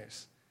different than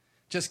theirs.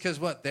 Just because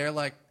what? They're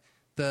like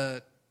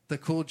the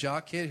cool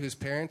jock kid whose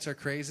parents are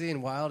crazy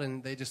and wild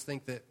and they just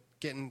think that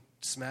getting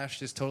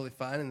smashed is totally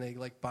fine and they,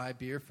 like, buy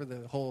beer for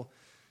the whole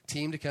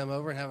team to come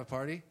over and have a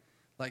party.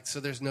 Like, so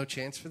there's no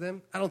chance for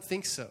them? I don't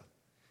think so.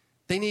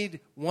 They need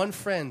one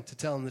friend to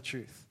tell them the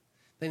truth.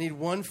 They need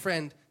one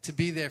friend to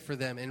be there for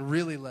them and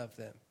really love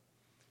them,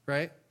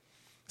 right?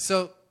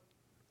 So,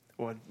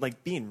 well,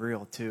 like, being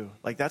real too.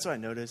 Like, that's what I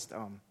noticed.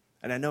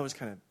 And I know it was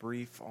kind of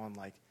brief on,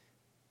 like,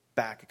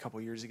 back a couple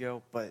years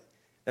ago, but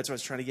that's what I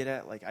was trying to get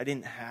at. Like, I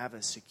didn't have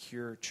a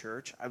secure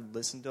church. I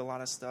listened to a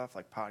lot of stuff,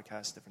 like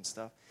podcasts, different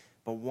stuff.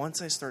 But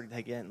once I started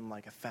getting,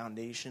 like, a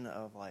foundation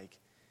of, like,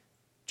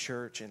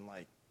 church and,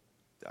 like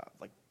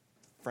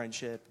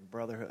friendship,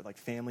 brotherhood, like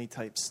family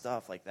type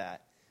stuff like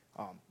that.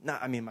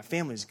 My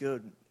family's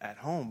good at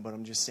home, but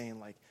I'm just saying,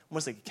 like,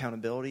 almost like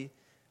accountability.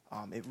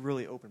 It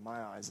really opened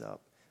my eyes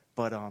up.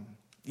 But,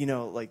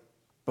 like,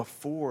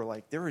 before,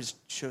 like, there was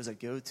shows I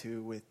go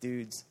to with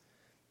dudes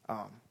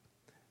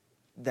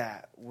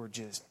that were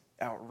just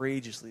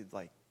outrageously,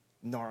 like,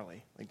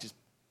 gnarly. Like, just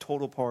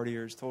total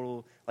partiers,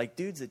 total, like,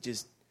 dudes that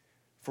just,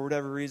 for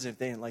whatever reason, if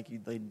they didn't like you,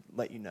 they'd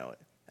let you know it.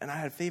 And I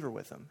had favor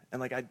with them. And,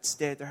 like, I'd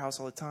stay at their house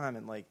all the time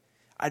and, like,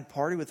 I'd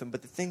party with them.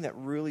 But the thing that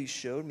really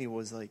showed me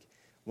was, like,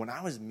 when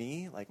I was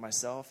me, like,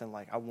 myself, and,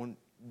 like, I wouldn't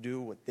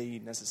do what they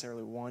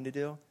necessarily wanted to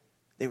do,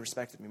 they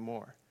respected me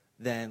more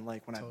than,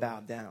 like, when totally. I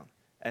bowed down.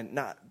 And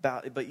not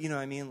bow, but you know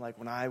what I mean? Like,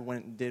 when I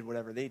went and did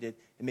whatever they did,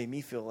 it made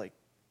me feel like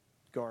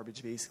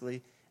garbage,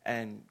 basically,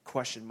 and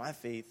question my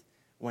faith,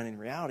 when in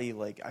reality,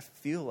 like, I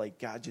feel like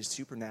God just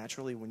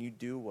supernaturally, when you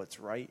do what's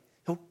right,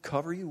 he'll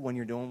cover you when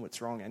you're doing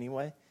what's wrong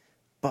anyway.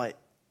 But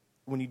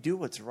when you do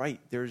what's right,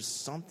 there's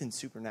something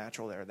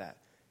supernatural there that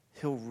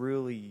he'll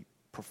really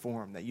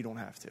perform that you don't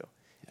have to.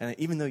 And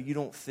even though you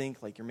don't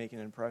think like you're making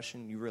an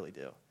impression, you really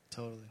do.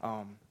 Totally.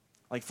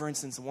 Like, for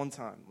instance, one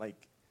time, like,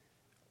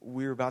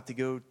 we were about to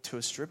go to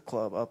a strip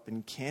club up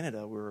in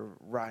Canada. We were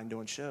riding,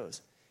 doing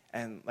shows.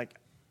 And, like,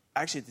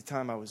 actually at the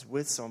time I was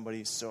with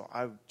somebody, so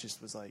I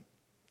just was like,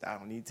 I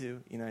don't need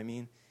to, you know what I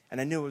mean? And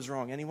I knew it was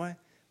wrong anyway,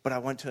 but I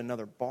went to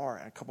another bar,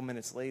 and a couple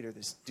minutes later,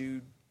 this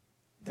dude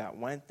that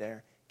went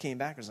there came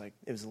back and was like,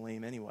 it was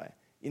lame anyway.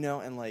 You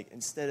know, and, like,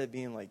 instead of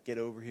being like, get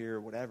over here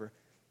or whatever,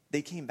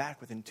 they came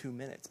back within 2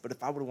 minutes. But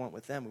if I would have went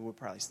with them, we would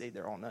probably stayed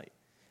there all night.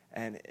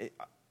 And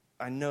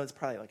I know it's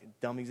probably like a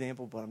dumb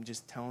example, but I'm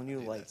just telling you,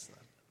 like,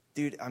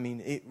 dude, I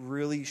mean, it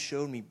really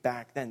showed me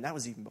back then. That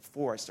was even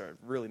before I started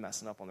really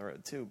messing up on the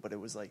road too. But it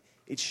was like,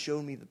 it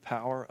showed me the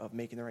power of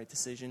making the right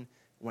decision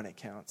when it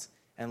counts.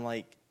 And,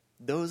 like,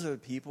 those are the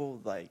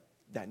people, like,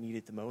 that need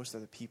it the most, are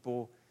the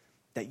people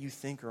that you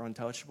think are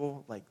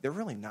untouchable. Like, they're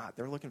really not.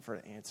 They're looking for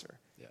an answer.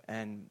 Yeah.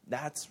 And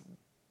that's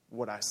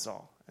what I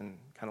saw and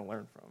kind of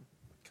learned from.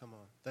 Come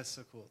on. That's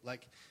so cool.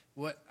 Like,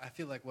 I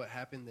feel like what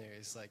happened there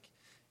is, like,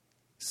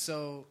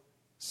 so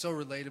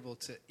relatable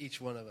to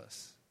each one of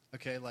us.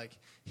 Okay, like,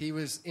 he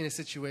was in a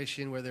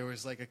situation where there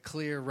was, like, a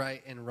clear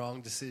right and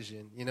wrong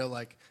decision. You know,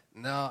 like,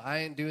 no, I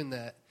ain't doing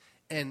that.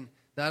 And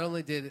not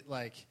only did it,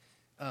 like,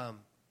 not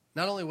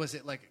only was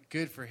it, like,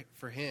 good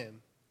for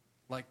him,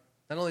 like,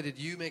 not only did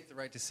you make the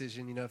right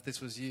decision, you know, if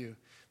this was you,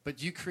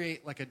 but you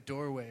create, like, a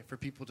doorway for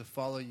people to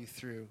follow you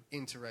through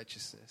into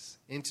righteousness,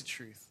 into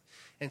truth.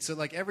 And so,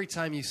 like, every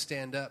time you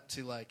stand up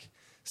to, like,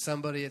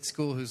 somebody at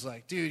school who's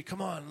like, dude,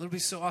 come on, it'll be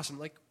so awesome.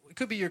 Like, it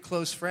could be your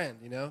close friend,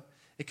 you know?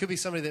 It could be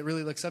somebody that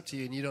really looks up to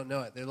you and you don't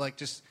know it. They're like,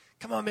 just,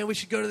 come on, man, we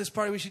should go to this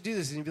party. We should do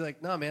this. And you'd be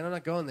like, no, man, I'm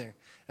not going there.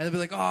 And they'll be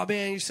like, oh,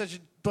 man, you're such a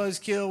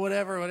buzzkill,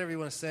 whatever you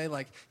want to say.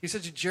 Like, you're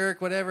such a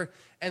jerk, whatever.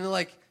 And then,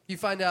 like, you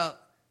find out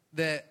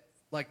that,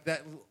 like,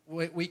 that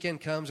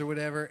weekend comes or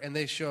whatever, and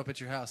they show up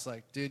at your house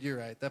like, dude, you're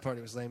right. That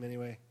party was lame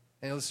anyway.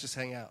 And let's just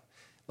hang out.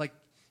 Like,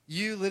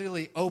 you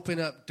literally open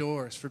up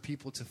doors for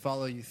people to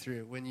follow you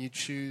through when you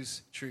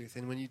choose truth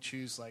and when you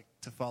choose, like,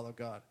 to follow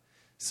God.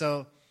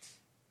 So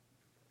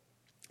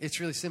it's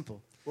really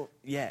simple. Well,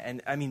 yeah,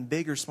 and I mean,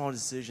 big or small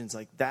decisions,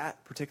 like,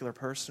 that particular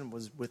person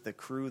was with a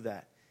crew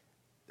that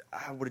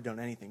I would have done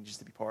anything just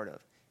to be part of.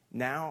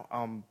 Now,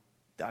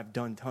 I've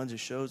done tons of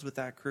shows with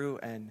that crew,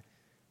 and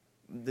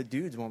the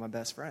dude's one of my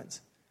best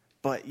friends.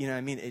 But, you know what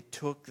I mean? It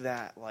took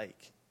that,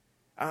 like,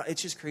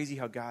 it's just crazy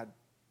how God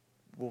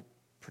will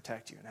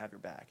protect you and have your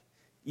back.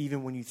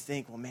 even when you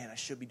think, well, man, I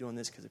should be doing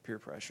this because of peer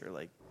pressure,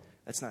 like,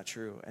 that's not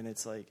true. And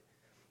it's like,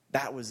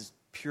 that was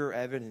pure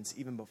evidence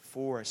even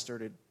before I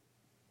started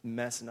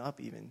messing up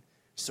even.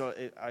 So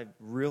I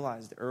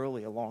realized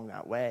early along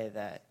that way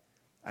that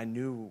I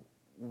knew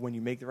when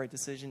you make the right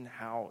decision,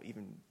 how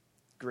even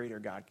greater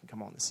God can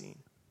come on the scene.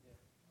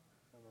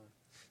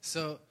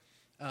 So,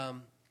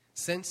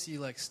 since you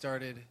like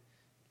started,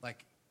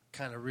 like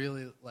kind of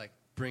really like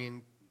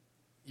bringing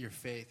your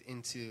faith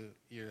into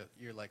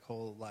your like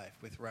whole life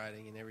with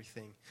writing and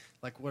everything,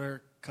 like what are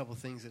a couple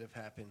things that have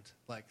happened,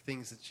 like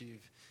things that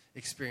you've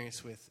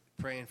experienced with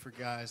praying for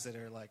guys that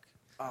are like,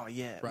 oh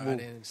yeah, writing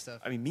and stuff?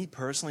 I mean, me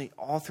personally,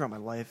 all throughout my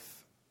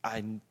life,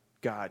 I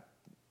got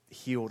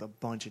healed a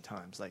bunch of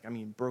times. Like, I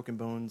mean, broken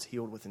bones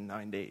healed within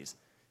 9 days.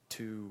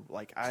 To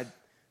like, I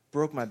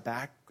broke my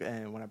back,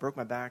 and when I broke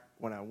my back,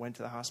 when I went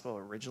to the hospital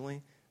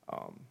originally,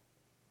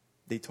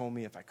 they told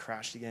me if I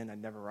crashed again,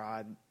 I'd never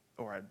ride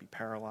or I'd be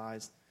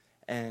paralyzed.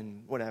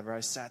 And whatever, I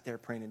sat there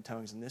praying in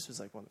tongues, and this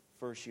was like one of the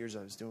first years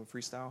I was doing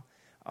freestyle.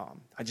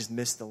 I just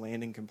missed the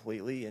landing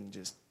completely and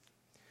just,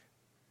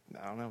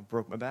 I don't know,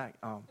 broke my back.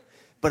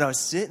 But I was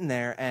sitting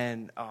there,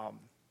 and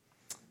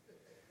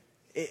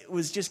it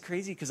was just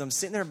crazy because I'm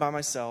sitting there by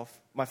myself.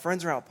 My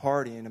friends are out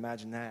partying,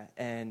 imagine that.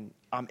 And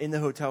I'm in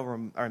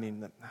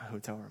the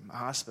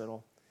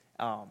hospital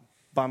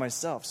by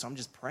myself. So I'm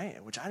just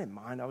praying, which I didn't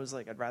mind. I was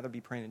like, I'd rather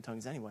be praying in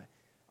tongues anyway.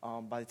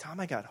 By the time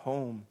I got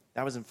home,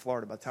 that was in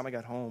Florida. By the time I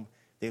got home,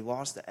 they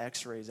lost the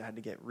x-rays. I had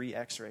to get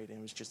re-x-rayed, and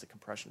it was just a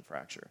compression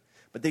fracture.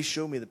 But they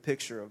showed me the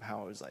picture of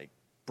how it was, like,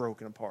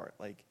 broken apart.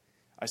 Like,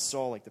 I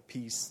saw, like, the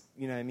piece,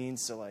 you know what I mean?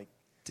 So, like,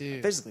 Dude.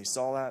 I physically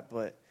saw that.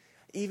 But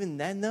even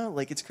then, though,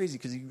 like, it's crazy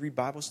because you read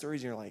Bible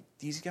stories, and you're like,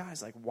 these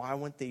guys, like, why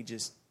wouldn't they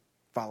just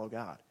follow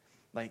God?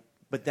 Like,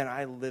 but then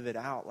I live it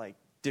out, like,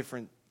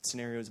 different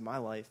scenarios in my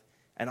life,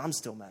 and I'm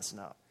still messing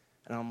up.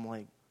 And I'm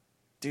like,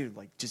 dude,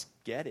 like, just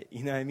get it.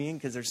 You know what I mean?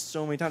 Because there's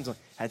so many times I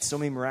had so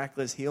many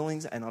miraculous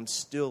healings, and I'm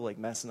still, like,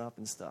 messing up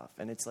and stuff.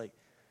 And it's like,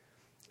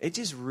 it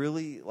just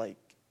really, like,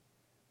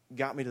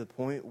 got me to the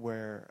point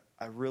where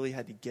I really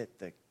had to get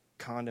the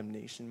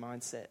condemnation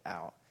mindset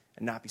out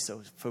and not be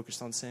so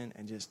focused on sin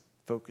and just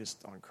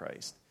focused on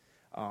Christ.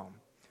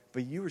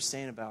 But you were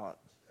saying about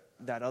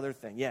that other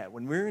thing. Yeah,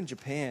 when we were in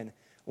Japan,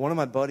 one of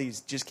my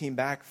buddies just came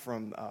back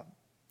from a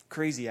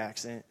crazy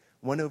accident,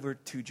 went over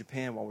to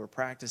Japan while we were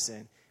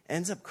practicing,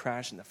 ends up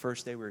crashing the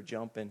first day we were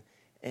jumping,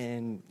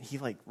 and he,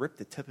 like, ripped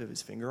the tip of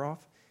his finger off.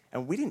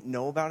 And we didn't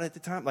know about it at the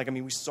time. Like, I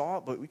mean, we saw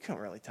it, but we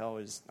couldn't really tell.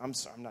 I'm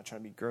sorry, I'm not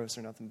trying to be gross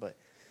or nothing, but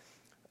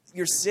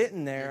you're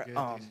sitting there,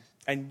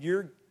 and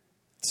you're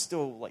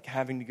still, like,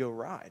 having to go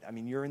ride. I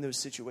mean, you're in those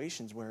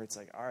situations where it's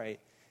like, all right,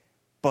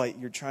 but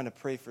you're trying to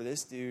pray for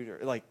this dude. Or,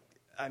 like,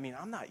 I mean,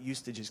 I'm not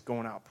used to just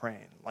going out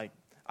praying. Like,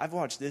 I've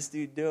watched this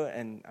dude do it,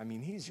 and, I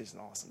mean, he's just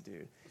an awesome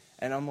dude.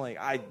 And I'm like,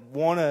 I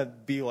want to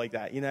be like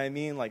that. You know what I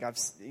mean? Like,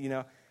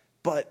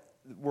 but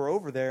we're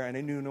over there, and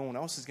I knew no one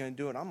else was going to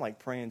do it. I'm, like,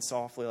 praying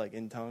softly, like,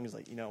 in tongues,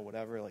 like,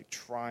 whatever, like,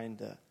 trying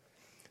to.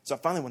 So I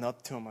finally went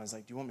up to him. I was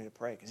like, do you want me to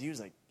pray? Because he was,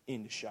 like,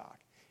 into shock.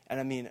 And,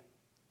 I mean,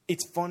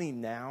 it's funny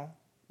now,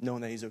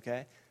 knowing that he's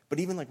okay. But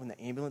even, like, when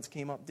the ambulance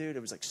came up, dude,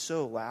 it was, like,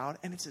 so loud.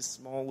 And it's a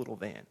small little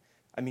van.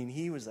 I mean,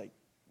 he was like,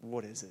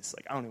 what is this?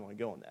 Like, I don't even want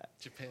to go in that.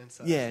 Japan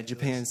size. Yeah,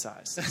 Japan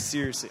size.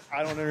 Seriously.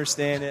 I don't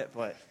understand it,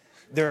 but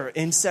their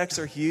insects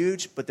are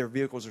huge, but their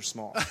vehicles are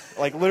small.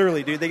 Like,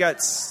 literally, dude, they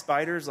got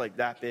spiders, like,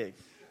 that big.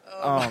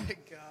 Oh, my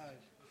God.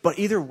 But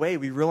either way,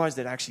 we realized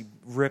it actually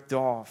ripped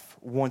off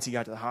once he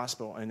got to the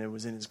hospital, and it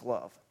was in his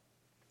glove.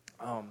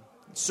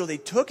 So they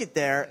took it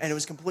there, and it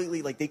was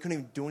completely, like, they couldn't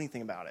even do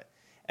anything about it.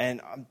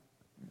 And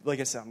like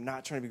I said, I'm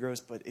not trying to be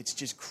gross, but it's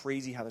just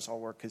crazy how this all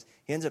worked, because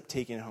he ends up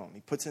taking it home.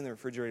 He puts it in the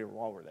refrigerator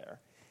while we're there.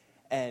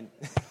 And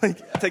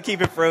like, to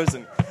keep it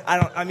frozen.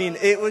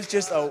 It was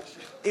just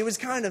it was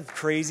kind of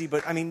crazy,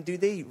 but I mean,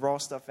 dude, they eat raw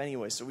stuff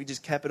anyway, so we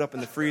just kept it up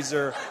in the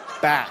freezer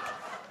back.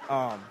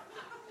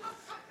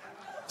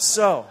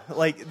 So,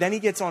 like, then he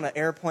gets on an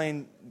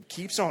airplane,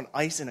 keeps on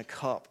ice in a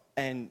cup,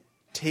 and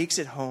takes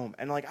it home.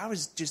 And, like, I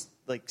was just,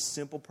 like,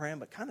 simple praying,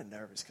 but kind of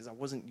nervous because I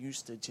wasn't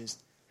used to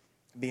just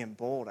being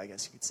bold, I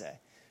guess you could say.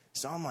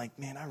 So I'm like,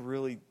 man, I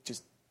really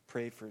just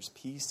pray for his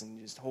peace and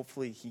just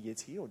hopefully he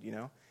gets healed,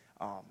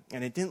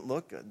 And it didn't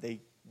look good.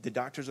 The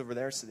doctors over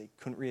there said they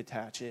couldn't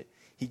reattach it.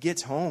 He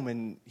gets home,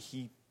 and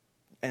he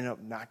ended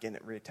up not getting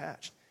it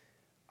reattached.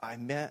 I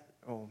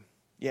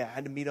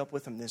had to meet up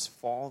with him this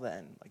fall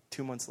then, like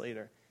 2 months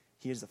later.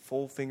 He has the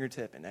full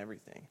fingertip and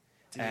everything.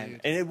 And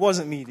it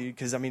wasn't me, dude,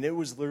 because, I mean, it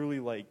was literally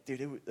like,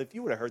 dude, if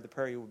you would have heard the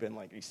prayer, you would have been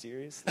like, are you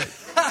serious? Like,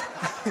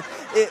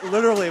 it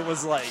literally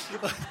was like,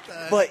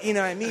 but, you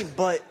know what I mean?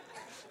 But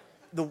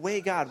the way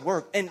God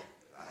worked, and,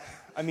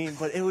 I mean,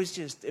 but it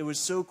was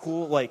so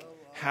cool, like,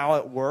 how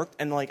it worked.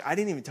 And, like, I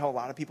didn't even tell a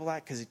lot of people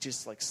that because it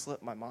just, like,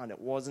 slipped my mind. It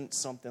wasn't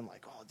something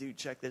like, oh, dude,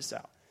 check this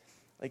out.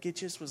 Like, it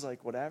just was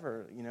like,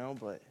 whatever,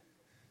 but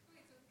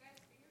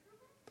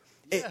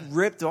it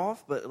ripped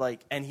off, but,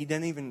 like, and he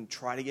didn't even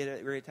try to get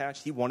it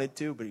reattached. He wanted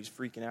to, but he was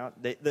freaking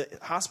out. The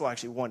hospital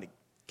actually wanted to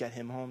get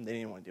him home. They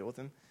didn't want to deal with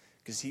him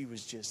because he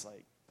was just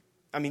like,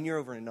 I mean, you're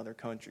over in another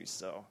country,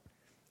 so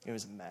it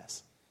was a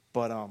mess.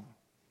 But,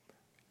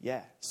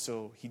 yeah,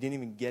 so he didn't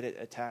even get it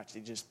attached.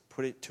 He just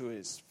put it to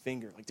his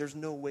finger. Like, there's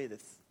no way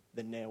that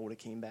the nail would have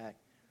came back,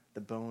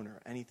 the bone or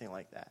anything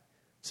like that.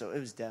 So it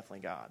was definitely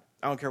God.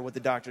 I don't care what the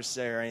doctors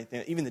say or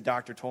anything. Even the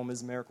doctor told him it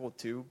was a miracle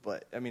too.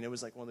 But, I mean, it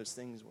was like one of those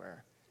things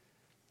where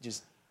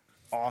just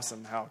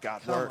awesome how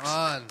God works. Come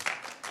on.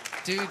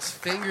 Dude's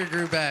finger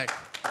grew back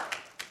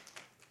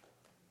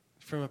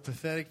from a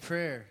pathetic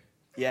prayer.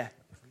 Yeah.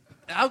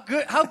 How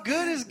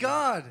good is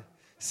God?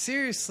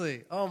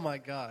 Seriously. Oh, my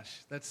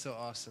gosh. That's so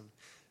awesome.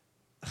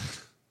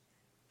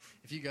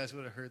 If you guys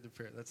would have heard the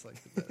prayer, that's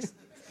like the best.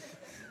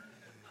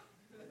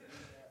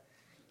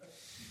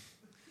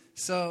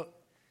 So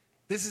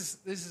this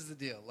is the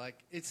deal. Like,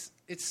 it's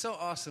so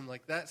awesome.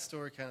 Like, that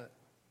story kind of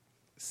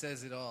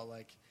says it all.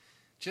 Like,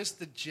 just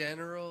the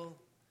general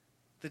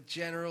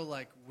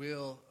like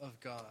will of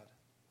God.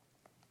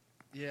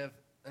 You have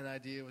an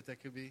idea what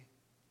that could be?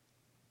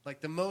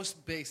 Like the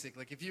most basic.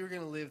 Like, if you were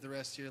going to live the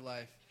rest of your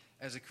life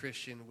as a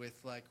Christian with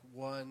like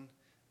one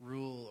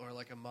rule or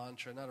like a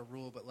mantra, not a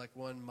rule, but like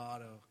one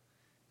motto,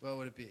 what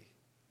would it be?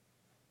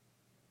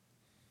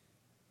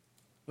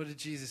 What did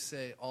Jesus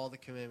say all the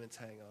commandments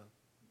hang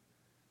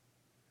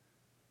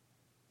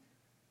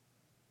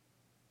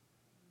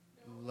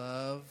on?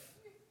 Love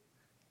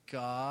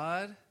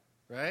God,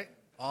 right?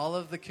 All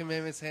of the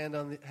commandments hang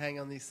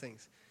on these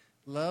things.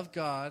 Love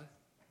God.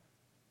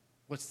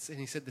 And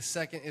he said the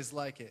second is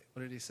like it.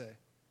 What did he say?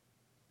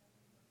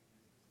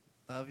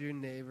 Love your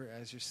neighbor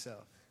as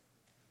yourself.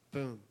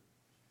 Boom.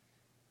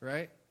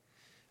 Right?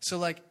 So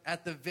like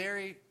at the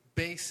very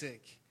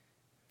basic,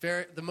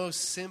 the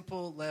most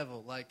simple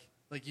level, like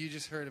you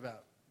just heard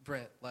about,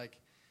 Brent, like,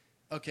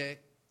 okay,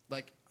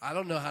 like I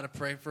don't know how to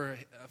pray for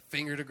a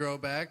finger to grow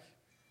back.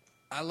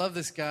 I love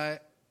this guy.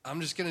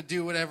 I'm just going to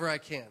do whatever I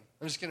can.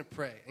 I'm just going to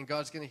pray, and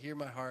God's going to hear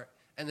my heart,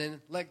 and then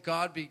let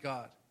God be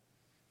God,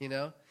 you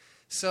know?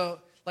 So,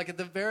 like, at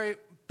the very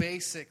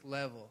basic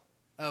level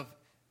of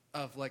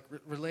like,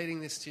 relating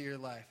this to your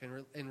life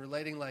and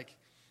relating, like,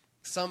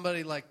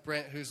 somebody like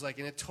Brent who's, like,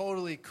 in a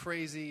totally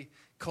crazy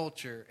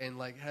culture and,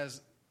 like,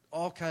 has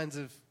all kinds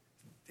of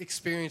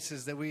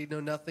experiences that we know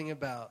nothing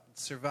about,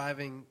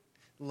 surviving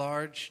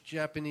large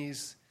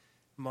Japanese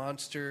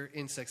monster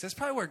insects. That's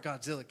probably where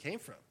Godzilla came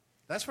from.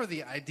 That's where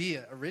the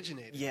idea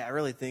originated. Yeah, I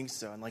really think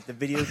so. And like the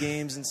video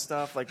games and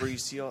stuff, like where you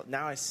see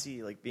now I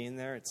see like being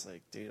there, it's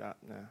like, dude,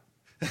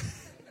 no.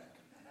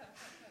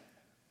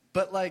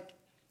 But like,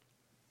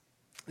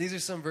 these are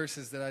some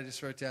verses that I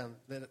just wrote down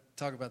that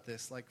talk about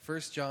this. Like 1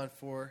 John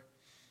 4,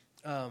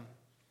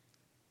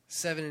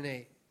 7 and 8.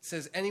 It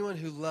says, anyone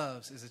who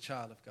loves is a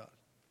child of God.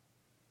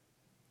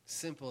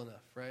 Simple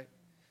enough, right?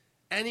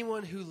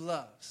 Anyone who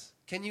loves.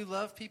 Can you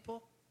love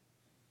people?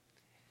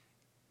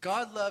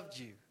 God loved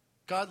you.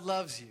 God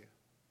loves you,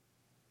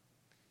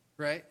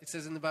 right? It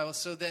says in the Bible,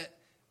 so that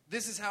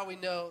this is how we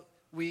know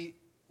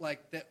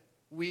that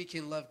we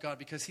can love God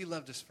because he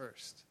loved us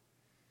first,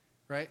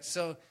 right?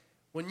 So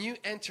when you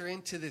enter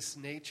into this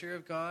nature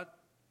of God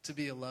to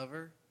be a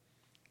lover,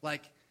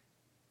 like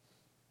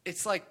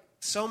it's like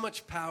so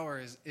much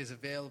power is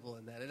available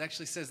in that. It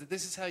actually says that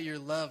this is how your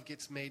love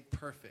gets made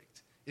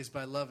perfect, is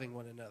by loving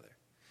one another.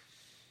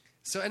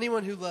 So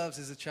anyone who loves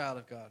is a child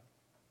of God.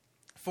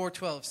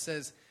 4:12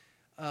 says,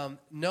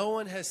 no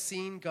one has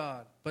seen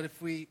God, but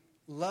if we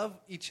love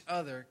each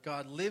other,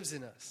 God lives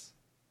in us,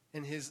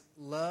 and his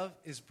love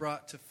is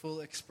brought to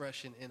full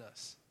expression in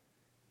us.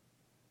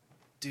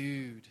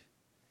 Dude,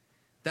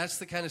 that's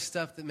the kind of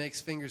stuff that makes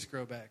fingers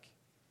grow back.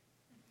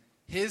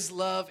 His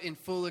love in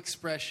full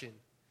expression.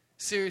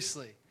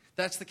 Seriously,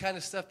 that's the kind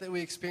of stuff that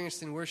we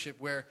experienced in worship,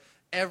 where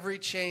every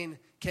chain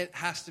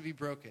has to be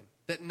broken.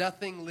 That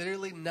nothing,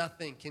 literally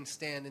nothing, can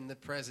stand in the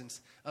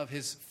presence of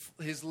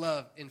his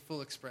love in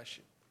full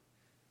expression.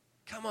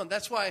 Come on,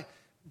 that's why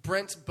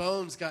Brent's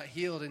bones got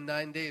healed in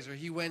 9 days, or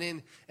he went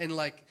in and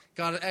like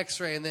got an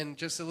x-ray, and then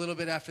just a little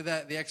bit after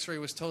that, the x-ray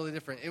was totally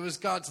different. It was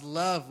God's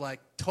love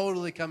like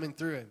totally coming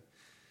through him.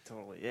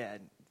 Totally, yeah.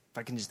 If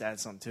I can just add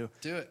something too.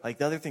 Do it. Like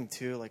the other thing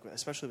too, like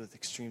especially with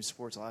extreme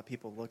sports, a lot of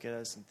people look at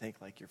us and think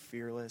like you're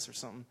fearless or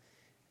something.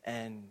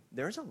 And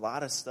there's a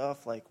lot of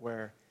stuff like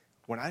where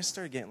when I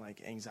started getting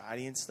like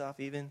anxiety and stuff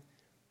even,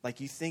 like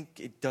you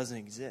think it doesn't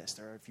exist.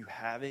 Or if you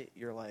have it,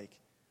 you're like,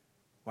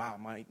 wow,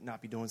 I might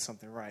not be doing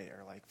something right,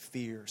 or like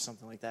fear or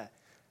something like that.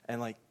 And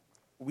like,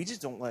 we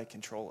just don't let it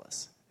control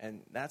us.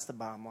 And that's the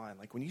bottom line.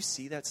 Like when you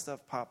see that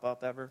stuff pop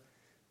up ever,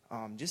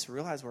 just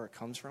realize where it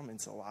comes from.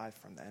 It's alive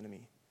from the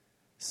enemy.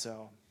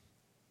 So,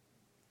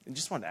 I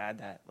just wanted to add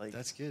that. Like,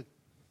 that's good.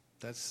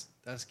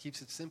 That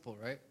keeps it simple,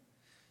 right?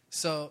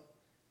 So,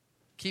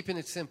 keeping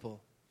it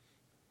simple,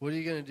 what are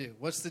you going to do?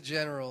 What's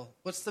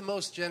the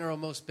most general,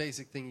 most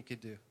basic thing you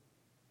could do?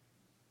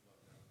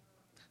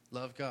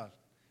 Love God.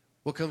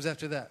 What comes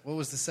after that? What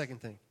was the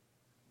second thing?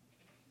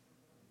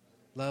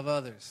 Love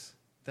others.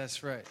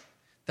 That's right.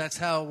 That's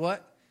how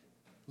what?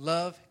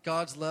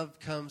 God's love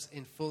comes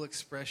in full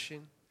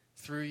expression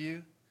through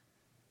you.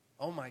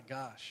 Oh my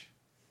gosh.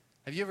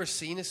 Have you ever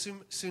seen a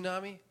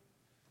tsunami?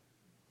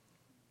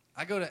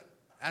 I go to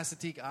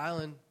Assateague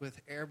Island with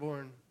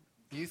Airborne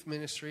Youth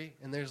Ministry,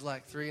 and there's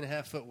like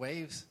 3.5-foot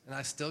waves, and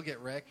I still get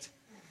wrecked.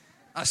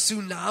 A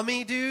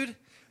tsunami, dude?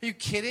 Are you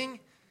kidding?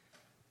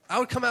 I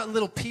would come out in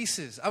little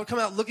pieces. I would come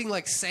out looking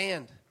like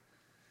sand.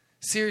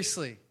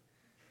 Seriously.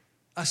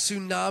 A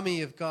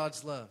tsunami of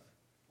God's love.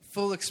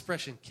 Full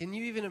expression. Can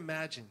you even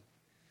imagine?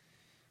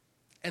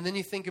 And then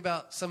you think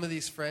about some of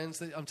these friends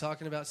that I'm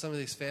talking about, some of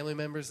these family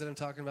members that I'm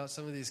talking about,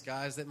 some of these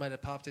guys that might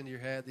have popped into your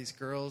head, these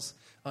girls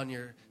on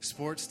your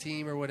sports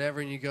team or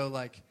whatever, and you go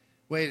like,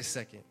 wait a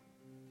second.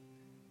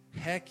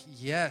 Heck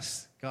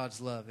yes, God's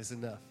love is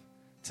enough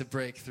to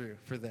break through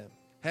for them.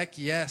 Heck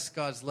yes,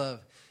 God's love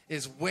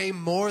is way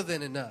more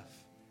than enough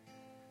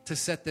to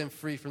set them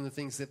free from the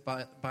things that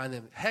bind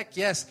them. Heck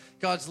yes,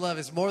 God's love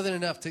is more than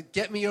enough to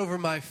get me over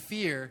my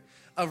fear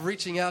of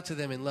reaching out to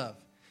them in love.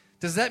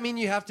 Does that mean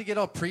you have to get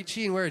all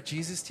preachy and wear a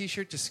Jesus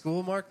t-shirt to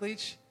school, Mark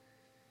Leach?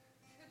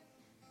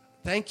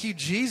 Thank you,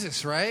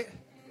 Jesus, right?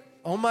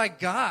 Oh my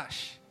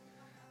gosh.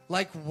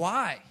 Like,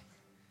 why?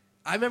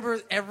 I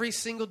remember every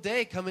single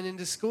day coming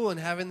into school and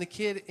having the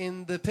kid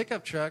in the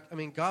pickup truck. I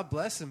mean, God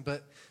bless him,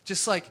 but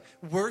just like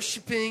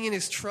worshiping in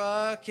his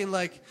truck and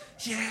like,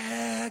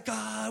 yeah,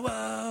 God,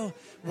 whoa,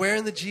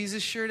 wearing the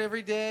Jesus shirt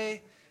every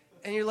day.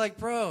 And you're like,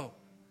 bro,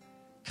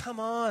 come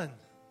on.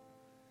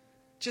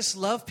 Just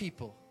love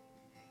people.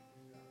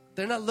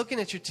 They're not looking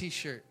at your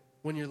t-shirt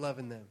when you're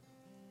loving them.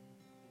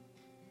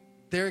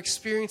 They're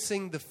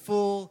experiencing the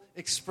full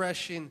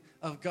expression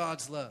of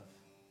God's love.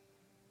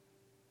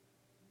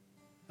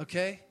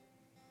 Okay?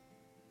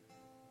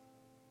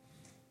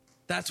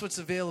 That's what's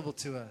available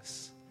to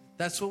us.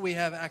 That's what we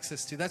have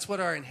access to. That's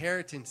what our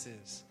inheritance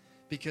is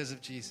because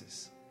of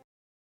Jesus.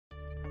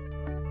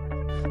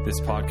 This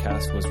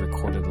podcast was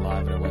recorded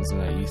live at a Wednesday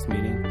night youth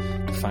meeting.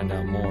 To find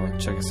out more,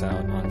 check us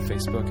out on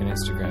Facebook and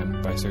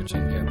Instagram by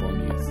searching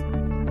Airborne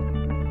Youth.